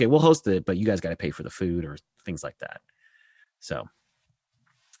can say, okay, we'll host it, but you guys got to pay for the food or things like that. So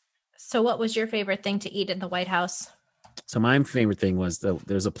what was your favorite thing to eat in the White House? So my favorite thing was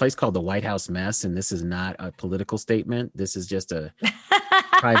there's a place called the White House Mess, and this is not a political statement. This is just a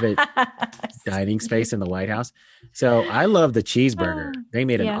private dining space in the White House. So I love the cheeseburger. They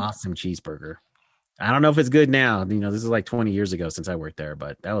made an awesome cheeseburger. I don't know if it's good now. This is like 20 years ago since I worked there,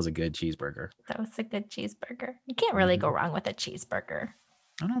 but that was a good cheeseburger. That was a good cheeseburger. You can't really go wrong with a cheeseburger.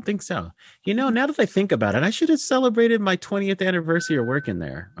 I don't think so. Now that I think about it, I should have celebrated my 20th anniversary of working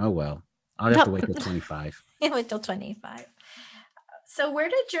there. Oh, well, I'll have to wait till 25. Wait till 25. So where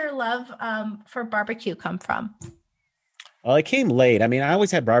did your love for barbecue come from? Well, it came late. I mean, I always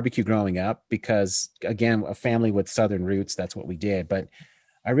had barbecue growing up because, again, a family with Southern roots, that's what we did. But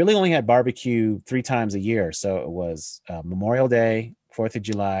I really only had barbecue 3 times a year. So it was Memorial Day, 4th of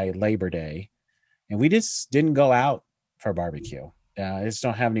July, Labor Day. And we just didn't go out for barbecue. I just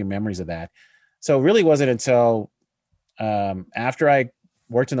don't have any memories of that. So it really wasn't until after I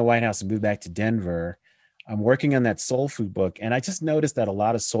worked in the White House and moved back to Denver, I'm working on that soul food book, and I just noticed that a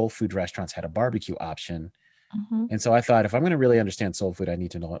lot of soul food restaurants had a barbecue option. Mm-hmm. And so I thought, if I'm going to really understand soul food, I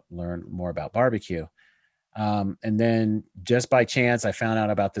need to learn more about barbecue. And then just by chance, I found out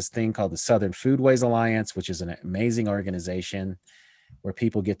about this thing called the Southern Foodways Alliance, which is an amazing organization where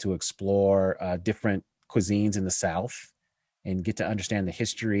people get to explore different cuisines in the South and get to understand the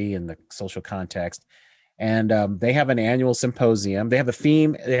history and the social context. And they have an annual symposium. They have a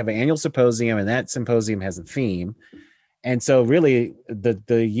theme. They have an annual symposium, and that symposium has a theme. And so really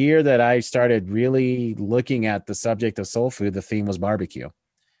the year that I started really looking at the subject of soul food, the theme was barbecue.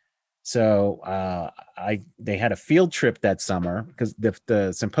 So they had a field trip that summer, because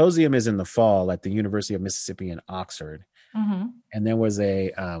the symposium is in the fall at the University of Mississippi in Oxford. Mm-hmm. And there was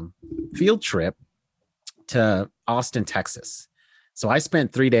a field trip to Austin, Texas. So I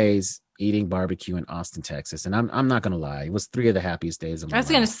spent 3 days eating barbecue in Austin, Texas. And I'm not going to lie, it was 3 of the happiest days of my life. I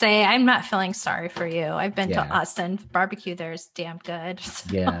was going to say, I'm not feeling sorry for you. I've been Yeah. to Austin. Barbecue there is damn good.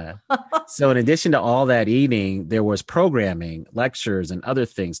 Yeah. So in addition to all that eating, there was programming, lectures, and other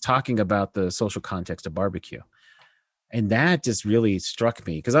things talking about the social context of barbecue. And that just really struck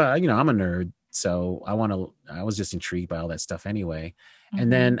me, because I'm a nerd. So I was just intrigued by all that stuff anyway. Mm-hmm.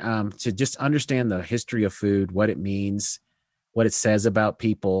 And then to just understand the history of food, what it means, what it says about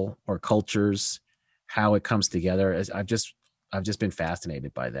people or cultures, how it comes together. I've just been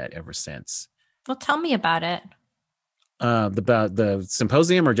fascinated by that ever since. Well, tell me about it. About the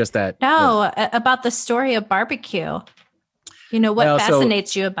symposium, or just that? No, about the story of barbecue. What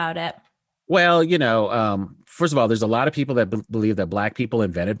fascinates you about it? Well, first of all, there's a lot of people that believe that Black people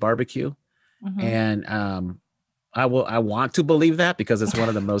invented barbecue. Mm-hmm. And I want to believe that, because it's one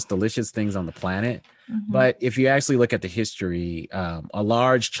of the most delicious things on the planet. Mm-hmm. But if you actually look at the history, a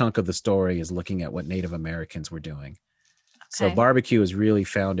large chunk of the story is looking at what Native Americans were doing. Okay. So barbecue is really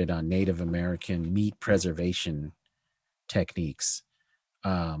founded on Native American meat preservation techniques.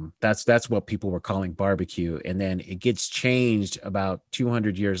 That's what people were calling barbecue. And then it gets changed about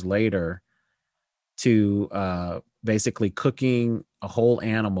 200 years later to basically cooking a whole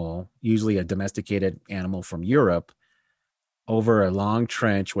animal, usually a domesticated animal from Europe, over a long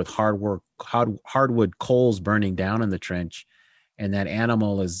trench with hardwood coals burning down in the trench. And that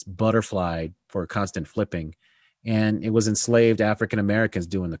animal is butterflied for constant flipping. And it was enslaved African Americans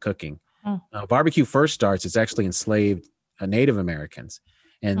doing the cooking. Barbecue first starts, it's actually enslaved Native Americans.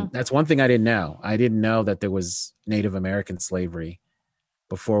 And that's one thing I didn't know. I didn't know that there was Native American slavery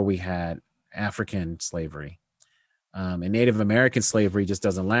before we had African slavery. And Native American slavery just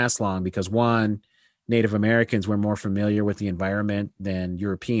doesn't last long, because one, Native Americans were more familiar with the environment than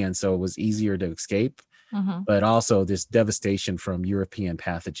Europeans, so it was easier to escape. Mm-hmm. But also this devastation from European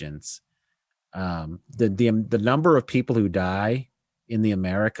pathogens. The number of people who die in the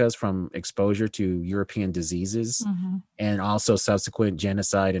Americas from exposure to European diseases, mm-hmm. and also subsequent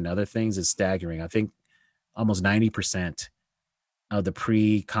genocide and other things is staggering. I think almost 90% of the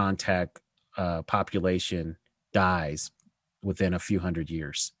pre-contact population dies within a few hundred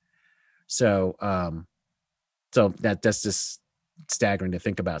years. So that's just staggering to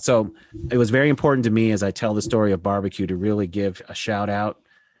think about. So it was very important to me, as I tell the story of barbecue, to really give a shout out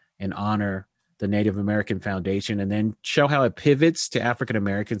and honor the Native American Foundation, and then show how it pivots to African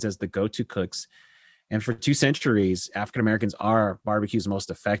Americans as the go-to cooks. And for 2 centuries, African Americans are barbecue's most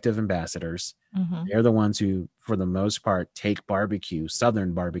effective ambassadors. Mm-hmm. They're the ones who, for the most part, take barbecue,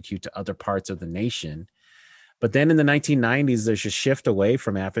 Southern barbecue, to other parts of the nation. But then in the 1990s, there's a shift away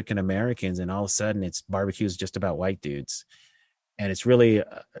from African Americans, and all of a sudden, barbecue is just about white dudes. And it's really,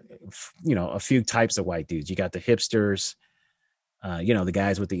 a few types of white dudes. You got the hipsters, the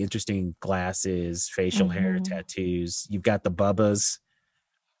guys with the interesting glasses, facial mm-hmm. hair, tattoos. You've got the bubbas,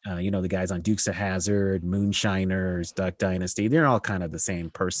 the guys on Dukes of Hazzard, Moonshiners, Duck Dynasty. They're all kind of the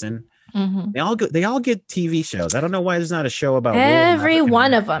same person. Mm-hmm. They all get TV shows. I don't know why there's not a show about every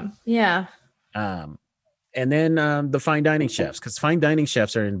one of them. Yeah. And then the fine dining chefs, because fine dining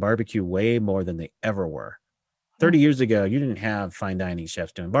chefs are in barbecue way more than they ever were. 30 years ago, you didn't have fine dining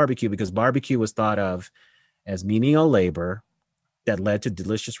chefs doing barbecue, because barbecue was thought of as menial labor that led to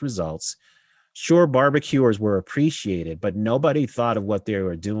delicious results. Sure, barbecuers were appreciated, but nobody thought of what they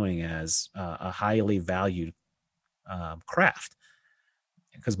were doing as a highly valued craft.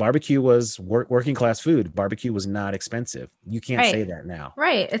 Because barbecue was working class food. Barbecue was not expensive. You can't say that now.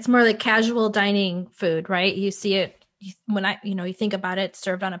 Right. It's more like casual dining food, right? You see it when you think about it,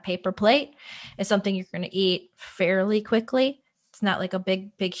 served on a paper plate. It's something you're going to eat fairly quickly. It's not like a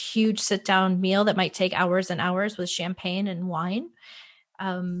big, huge sit down meal that might take hours and hours with champagne and wine.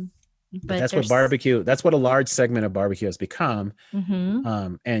 But that's what barbecue, that's what a large segment of barbecue has become.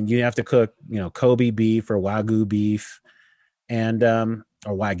 And you have to cook, Kobe beef or Wagyu beef and, or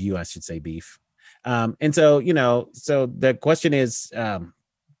Wagyu, I should say beef. And so, so the question is,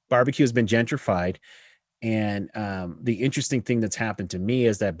 barbecue has been gentrified. And the interesting thing that's happened to me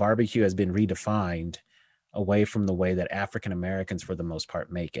is that barbecue has been redefined away from the way that African Americans, for the most part,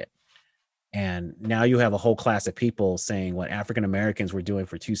 make it. And now you have a whole class of people saying what African Americans were doing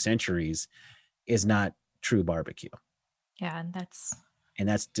for 2 centuries is not true barbecue. Yeah, and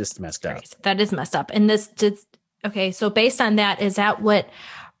that's just messed up. That is messed up. And okay, so based on that, is that what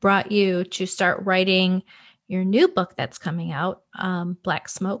brought you to start writing your new book that's coming out, Black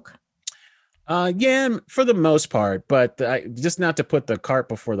Smoke? Yeah, for the most part, but just not to put the cart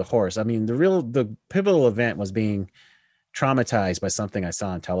before the horse. I mean, the pivotal event was being traumatized by something I saw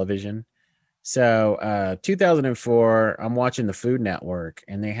on television. So 2004, I'm watching the Food Network,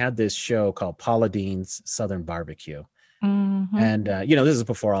 and they had this show called Paula Deen's Southern Barbecue. And, this is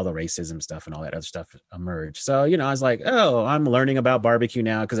before all the racism stuff and all that other stuff emerged. So, I was like, oh, I'm learning about barbecue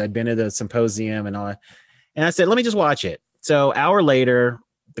now because I'd been to the symposium and all that. And I said, let me just watch it. So hour later,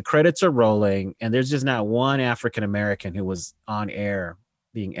 the credits are rolling, and there's just not one African-American who was on air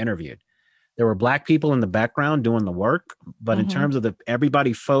being interviewed. There were Black people in the background doing the work, but in terms of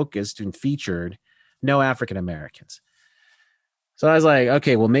everybody focused and featured, no African-Americans. So I was like,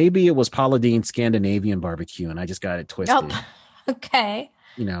 okay, well, maybe it was Paula Deen's Scandinavian barbecue, and I just got it twisted. Oh, okay.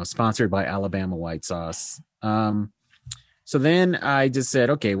 Sponsored by Alabama White Sauce. So then I just said,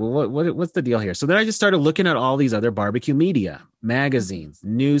 okay, well, what's the deal here? So then I just started looking at all these other barbecue media, magazines,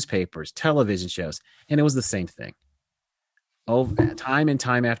 newspapers, television shows, and it was the same thing. Oh, time and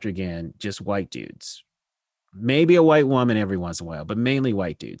time after again, just white dudes. Maybe a white woman every once in a while, but mainly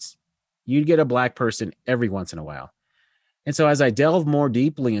white dudes. You'd get a Black person every once in a while. And so as I delved more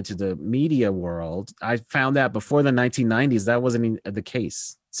deeply into the media world, I found that before the 1990s, that wasn't the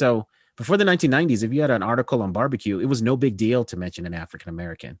case. So before the 1990s, if you had an article on barbecue, it was no big deal to mention an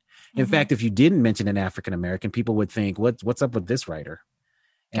African-American. In fact, if you didn't mention an African-American, people would think, what's up with this writer?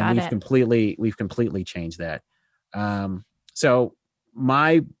 And we've completely changed that. So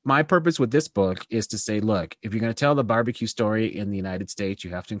my purpose with this book is to say, look, if you're going to tell the barbecue story in the United States,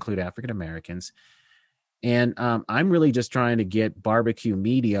 you have to include African-Americans. And I'm really just trying to get barbecue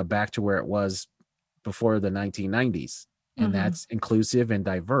media back to where it was before the 1990s. And that's inclusive and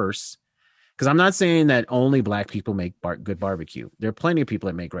diverse. Because I'm not saying that only Black people make good barbecue. There are plenty of people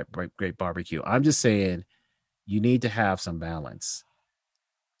that make great barbecue. I'm just saying you need to have some balance.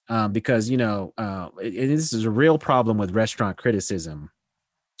 Because, this is a real problem with restaurant criticism.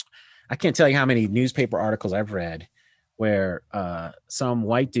 I can't tell you how many newspaper articles I've read where some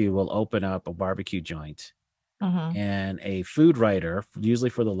white dude will open up a barbecue joint and a food writer, usually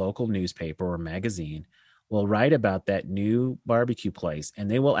for the local newspaper or magazine, will write about that new barbecue place, and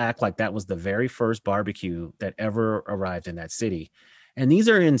they will act like that was the very first barbecue that ever arrived in that city. And these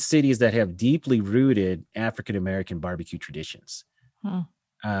are in cities that have deeply rooted African-American barbecue traditions.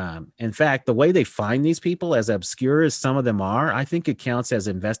 In fact, the way they find these people, as obscure as some of them are, I think it counts as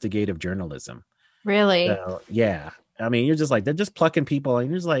investigative journalism. Really? So, yeah. I mean, you're just like, they're just plucking people, and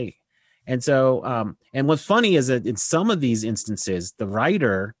you're just like, and so, and what's funny is that in some of these instances, the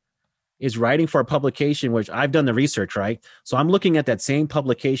writer is writing for a publication, which I've done the research, right? So I'm looking at that same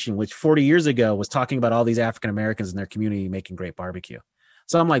publication, which 40 years ago was talking about all these African-Americans in their community making great barbecue.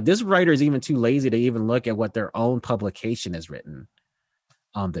 So I'm like, this writer is even too lazy to even look at what their own publication has written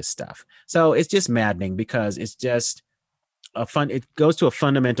on this stuff. So it's just maddening because it's just it goes to a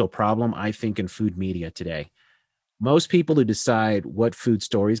fundamental problem, I think, in food media today. Most people who decide what food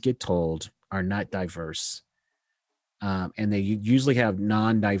stories get told are not diverse. And they usually have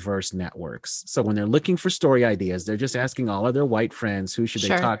non-diverse networks. So when they're looking for story ideas, they're just asking all of their white friends, who should they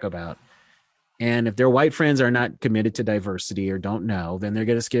talk about? And if their white friends are not committed to diversity or don't know, then they're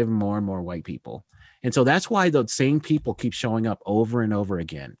going to give more and more white people. And so that's why the same people keep showing up over and over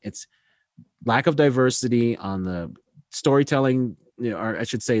again. It's lack of diversity on the storytelling, or I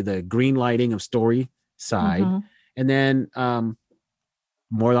should say the green lighting of story side. And then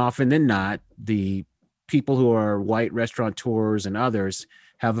more often than not, the people who are white restaurateurs and others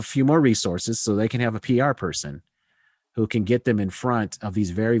have a few more resources, so they can have a PR person who can get them in front of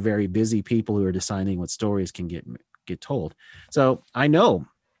these very, very busy people who are deciding what stories can get told. So I know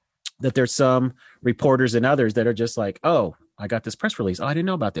that there's some reporters and others that are just like, oh, I got this press release. Oh, I didn't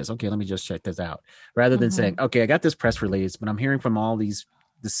know about this. Okay, let me just check this out. Rather than saying, okay, I got this press release, but I'm hearing from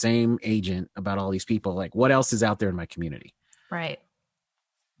the same agent about all these people. Like, what else is out there in my community? Right.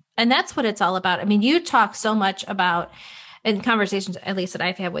 And that's what it's all about. I mean, you talk so much about in conversations, at least that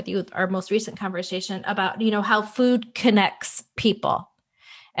I've had with you, our most recent conversation about, how food connects people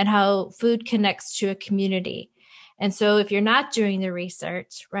and how food connects to a community. And so if you're not doing the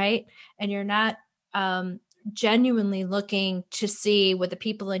research, right, and you're not genuinely looking to see what the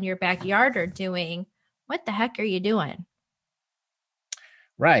people in your backyard are doing, what the heck are you doing?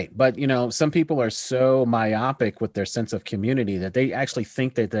 Right. But, some people are so myopic with their sense of community that they actually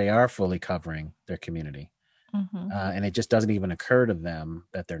think that they are fully covering their community. And it just doesn't even occur to them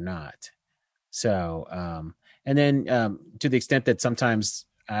that they're not. So, and then to the extent that sometimes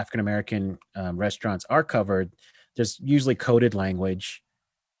African-American restaurants are covered, there's usually coded language.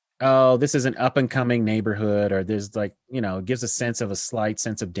 Oh, this is an up and coming neighborhood, or there's it gives a sense of a slight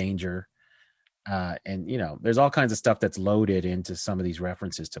sense of danger. And there's all kinds of stuff that's loaded into some of these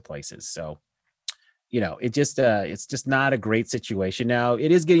references to places. So, it's just not a great situation. Now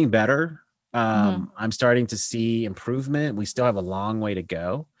it is getting better. I'm starting to see improvement. We still have a long way to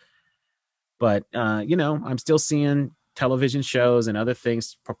go, but I'm still seeing television shows and other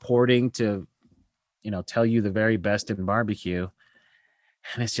things purporting to, tell you the very best in barbecue,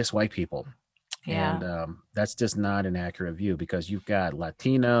 and it's just white people. Yeah. And that's just not an accurate view, because you've got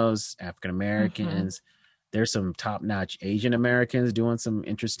Latinos, African Americans. There's some top-notch Asian Americans doing some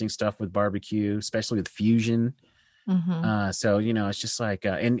interesting stuff with barbecue, especially with fusion. So, it's just like,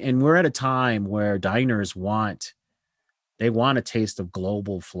 and we're at a time where diners want a taste of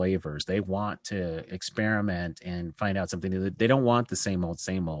global flavors. They want to experiment and find out something new. They don't want the same old,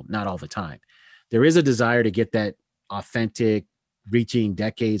 not all the time. There is a desire to get that authentic, reaching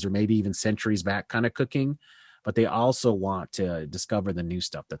decades or maybe even centuries back kind of cooking, but they also want to discover the new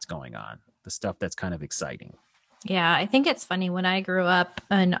stuff that's going on, the stuff that's kind of exciting. Yeah, I think it's funny. When I grew up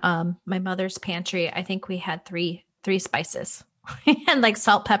in my mother's pantry, I think we had three spices. We had like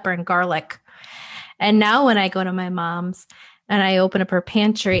salt, pepper, and garlic. And now when I go to my mom's and I open up her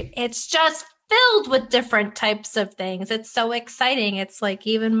pantry, it's just filled with different types of things. It's so exciting. It's like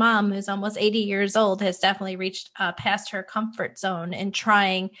even mom, who's almost 80 years old, has definitely reached past her comfort zone in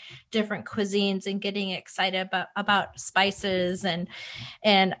trying different cuisines and getting excited about spices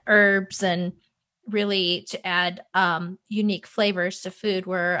and herbs, and really to add unique flavors to food,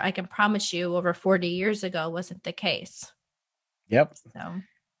 where I can promise you over 40 years ago wasn't the case. Yep. So,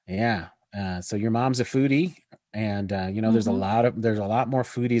 yeah. So your mom's a foodie, and there's a lot more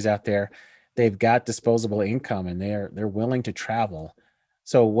foodies out there. They've got disposable income, and they're willing to travel.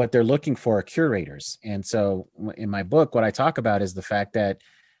 So what they're looking for are curators. And so in my book, what I talk about is the fact that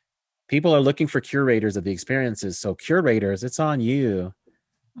people are looking for curators of the experiences. So curators, it's on you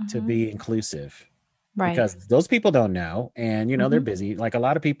to be inclusive, right? Because those people don't know, and they're busy. Like a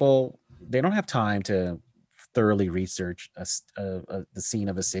lot of people, they don't have time to thoroughly research the scene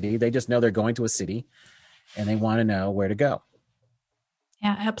of a city. They just know they're going to a city, and they want to know where to go.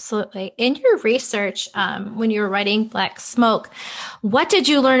 Yeah, absolutely. In your research, when you were writing Black Smoke, what did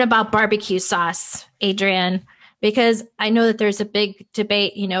you learn about barbecue sauce, Adrienne? Because I know that there's a big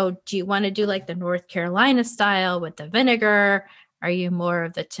debate, do you want to do like the North Carolina style with the vinegar? Are you more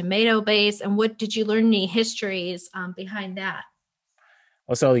of the tomato base? And what did you learn, any histories behind that?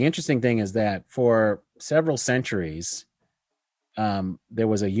 Well, so the interesting thing is that for several centuries, there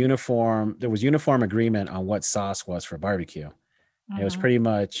was uniform agreement on what sauce was for barbecue. It was pretty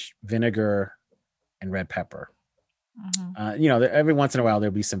much vinegar and red pepper. Every once in a while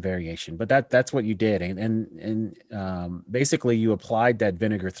there'll be some variation, but that's what you did, and basically you applied that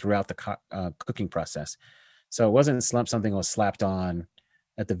vinegar throughout the cooking process. So it wasn't something that was slapped on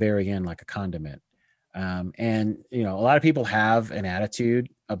at the very end like a condiment. And a lot of people have an attitude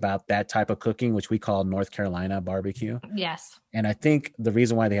about that type of cooking, which we call North Carolina barbecue. Yes. And I think the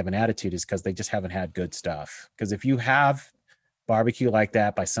reason why they have an attitude is because they just haven't had good stuff. Because if you have barbecue like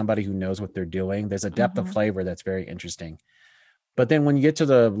that by somebody who knows what they're doing, there's a depth of flavor that's very interesting. But then when you get to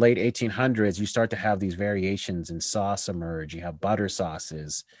the late 1800s, you start to have these variations in sauce emerge. You have butter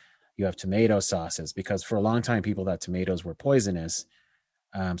sauces, you have tomato sauces, because for a long time people thought tomatoes were poisonous.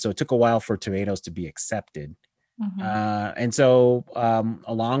 So it took a while for tomatoes to be accepted. And so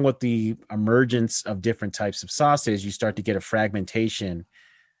along with the emergence of different types of sauces, you start to get a fragmentation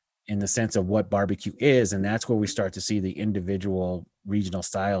in the sense of what barbecue is. And that's where we start to see the individual regional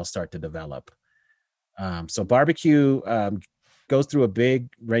styles start to develop. So barbecue goes through a big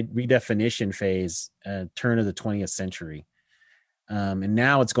redefinition phase turn of the 20th century. And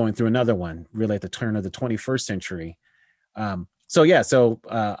now it's going through another one, really at the turn of the 21st century. So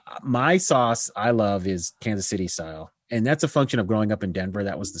my sauce I love is Kansas City style. And that's a function of growing up in Denver.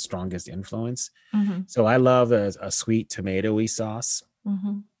 That was the strongest influence. So I love a sweet tomatoey sauce.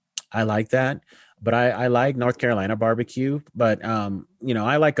 I like that. but I like North Carolina barbecue. But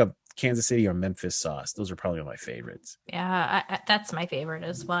I like a Kansas City or Memphis sauce. Those are probably my favorites. Yeah, that's my favorite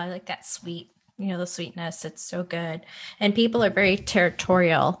as well. I like that sweet, the sweetness. It's so good. And people are very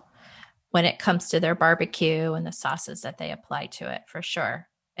territorial when it comes to their barbecue and the sauces that they apply to it, for sure.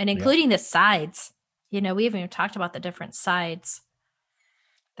 And Yep. including the sides. We haven't even talked about the different sides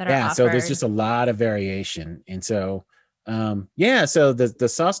that are Yeah, so there's offered. just a lot of variation. And so so the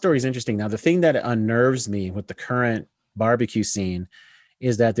sauce story is interesting. Now, the thing that unnerves me with the current barbecue scene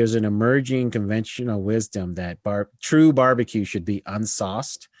is that there's an emerging conventional wisdom that true barbecue should be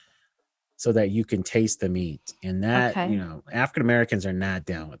unsauced so that you can taste the meat. And that, Okay. African Americans are not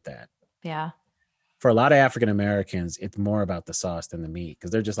down with that. Yeah. For a lot of African Americans, it's more about the sauce than the meat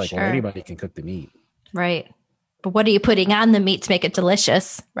because they're just like, well, Sure. anybody can cook the meat. Right. But what are you putting on the meat to make it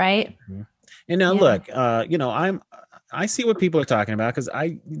delicious, right? Mm-hmm. And now look, I see what people are talking about because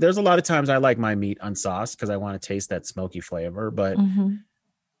there's a lot of times I like my meat unsauced because I want to taste that smoky flavor. But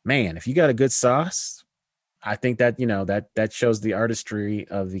man, if you got a good sauce, I think that that shows the artistry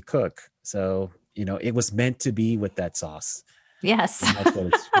of the cook. So it was meant to be with that sauce. Yes. You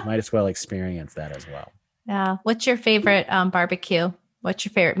might as well experience that as well. Yeah. What's your favorite barbecue? What's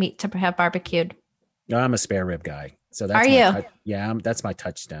your favorite meat to have barbecued? I'm a spare rib guy. So Are you? That's my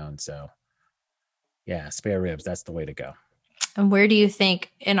touchstone. So yeah, spare ribs. That's the way to go. And where do you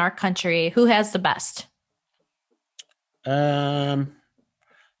think in our country, who has the best? I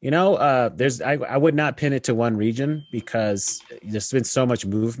would not pin it to one region because there's been so much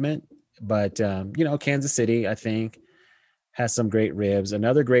movement, but Kansas City, I think, has some great ribs.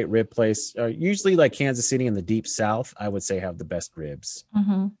 Another great rib place, usually like Kansas City in the deep South, I would say have the best ribs.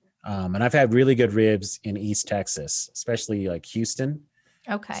 Mm-hmm. And I've had really good ribs in East Texas, especially like Houston.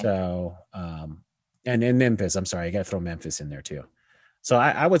 Okay. So, and in Memphis, I'm sorry, I got to throw Memphis in there too. So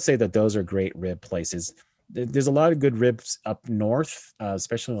I would say that those are great rib places. There's a lot of good ribs up north,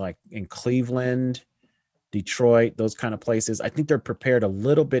 especially like in Cleveland, Detroit, those kind of places. I think they're prepared a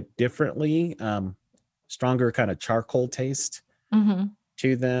little bit differently, stronger kind of charcoal taste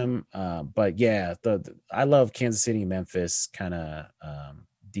to them. But yeah, I love Kansas City, Memphis, kind of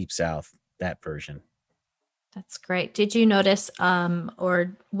deep South, that version. That's great. Did you notice,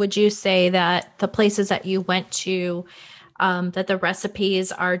 or would you say that the places that you went to, that the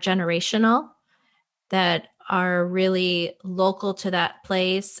recipes are generational, that are really local to that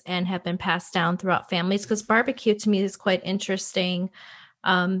place and have been passed down throughout families? Because barbecue to me is quite interesting,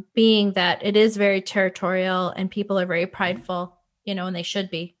 being that it is very territorial and people are very prideful, and they should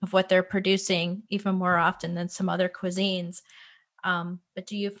be, of what they're producing even more often than some other cuisines. But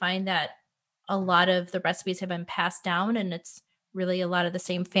do you find that a lot of the recipes have been passed down and it's really a lot of the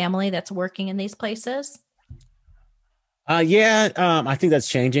same family that's working in these places? I think that's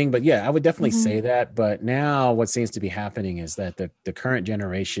changing, but yeah, I would definitely say that. But now what seems to be happening is that the current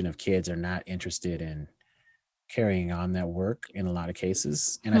generation of kids are not interested in carrying on that work in a lot of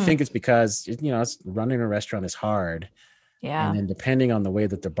cases. And I think it's because, it's running a restaurant is hard. Yeah. And then depending on the way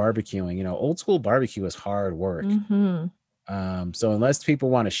that they're barbecuing, old school barbecue is hard work. So unless people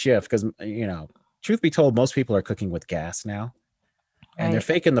want to shift, because, truth be told, most people are cooking with gas now. And they're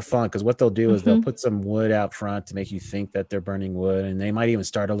faking the fun because what they'll do is they'll put some wood out front to make you think that they're burning wood. And they might even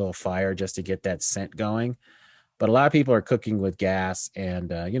start a little fire just to get that scent going. But a lot of people are cooking with gas. And,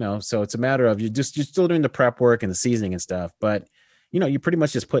 so it's a matter of you're still doing the prep work and the seasoning and stuff. But, you're pretty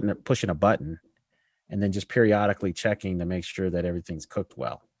much just pushing a button and then just periodically checking to make sure that everything's cooked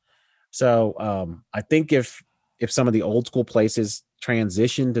well. So I think if some of the old school places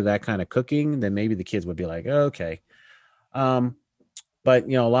transition to that kind of cooking, then maybe the kids would be like, oh, okay. But,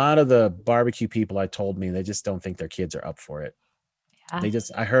 a lot of the barbecue people told me they just don't think their kids are up for it. Yeah.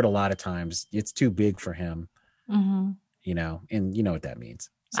 I heard a lot of times it's too big for him, and you know what that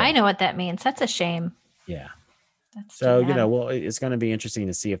means. So, I know what that means. That's a shame. Yeah. It's going to be interesting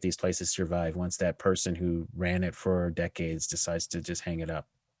to see if these places survive once that person who ran it for decades decides to just hang it up.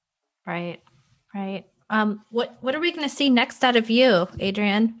 Right. Right. What are we going to see next out of you,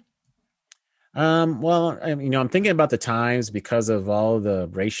 Adrian? Well, I'm thinking about the times because of all the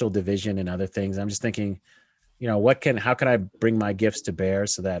racial division and other things. I'm just thinking, how can I bring my gifts to bear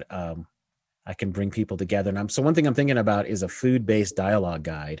so that, I can bring people together. And one thing I'm thinking about is a food-based dialogue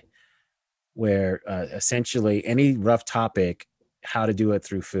guide where, essentially any rough topic, how to do it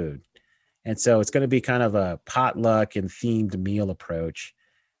through food. And so it's going to be kind of a potluck and themed meal approach.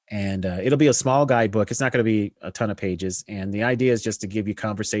 And it'll be a small guidebook. It's not going to be a ton of pages. And the idea is just to give you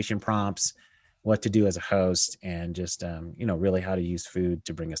conversation prompts, what to do as a host, and just, really how to use food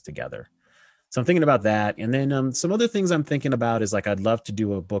to bring us together. So I'm thinking about that. And then some other things I'm thinking about is like, I'd love to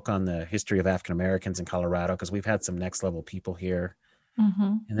do a book on the history of African Americans in Colorado, because we've had some next level people here.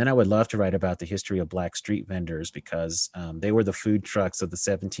 Mm-hmm. And then I would love to write about the history of Black street vendors, because they were the food trucks of the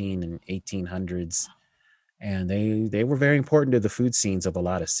 17 and 1800s. And they were very important to the food scenes of a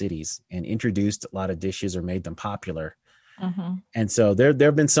lot of cities and introduced a lot of dishes or made them popular. Mm-hmm. And so there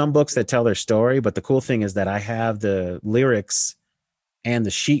have been some books that tell their story, but the cool thing is that I have the lyrics and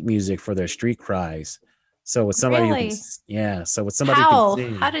the sheet music for their street cries. So with somebody, Really? so with somebody who How? can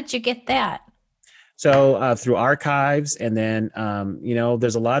sing. How did you get that? So through archives, and then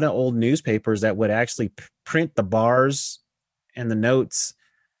there's a lot of old newspapers that would actually print the bars and the notes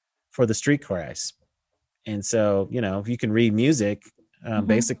for the street cries. And so, if you can read music,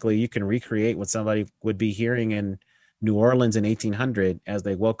 basically you can recreate what somebody would be hearing in New Orleans in 1800 as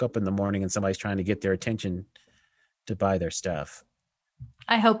they woke up in the morning and somebody's trying to get their attention to buy their stuff.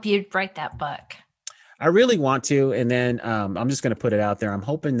 I hope you'd write that book. I really want to. And then I'm just going to put it out there. I'm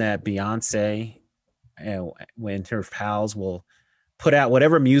hoping that Beyonce, when her pals, will put out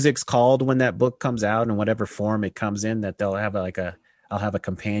whatever music's called when that book comes out, in whatever form it comes in, that they'll have I'll have a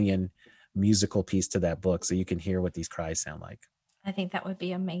companion musical piece to that book so you can hear what these cries sound like. I think that would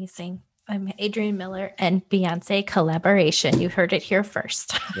be amazing. Adrian Miller and Beyonce collaboration. You heard it here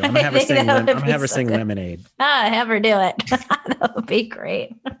first. Yeah, I'm going to have her sing Lemonade. Have her do it. That would be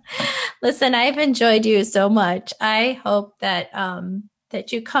great. Listen, I've enjoyed you so much. I hope that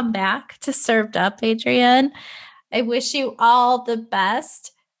that you come back to Served Up, Adrian. I wish you all the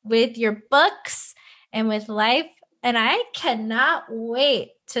best with your books and with life. And I cannot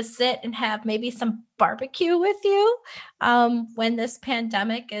wait to sit and have maybe some barbecue with you when this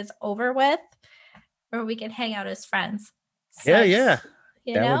pandemic is over with, or we can hang out as friends. So, yeah.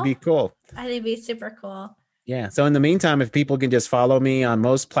 That would be cool. I think it'd be super cool. Yeah. So in the meantime, if people can just follow me on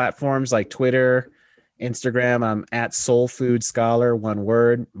most platforms like Twitter, Instagram, I'm at Soul Food Scholar, one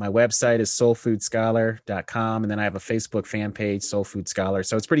word. My website is soulfoodscholar.com. And then I have a Facebook fan page, Soul Food Scholar.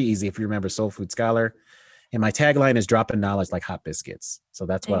 So it's pretty easy if you remember Soul Food Scholar. And my tagline is dropping knowledge like hot biscuits. So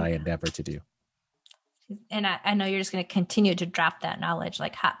that's what I endeavor to do. And I know you're just going to continue to drop that knowledge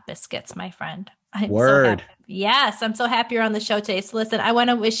like hot biscuits, my friend. Word. Yes, I'm so happy you're on the show today. So listen, I want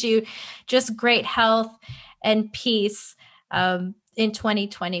to wish you just great health and peace in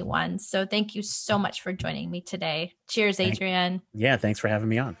 2021. So thank you so much for joining me today. Cheers, Adrian. Yeah, thanks for having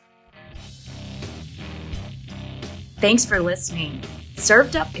me on. Thanks for listening.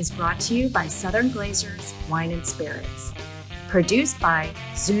 Served Up is brought to you by Southern Glazers Wine and Spirits. Produced by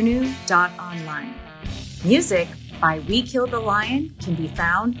Zunu.online. Music by We Kill the Lion can be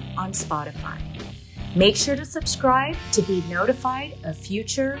found on Spotify. Make sure to subscribe to be notified of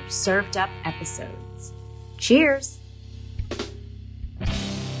future Served Up episodes. Cheers!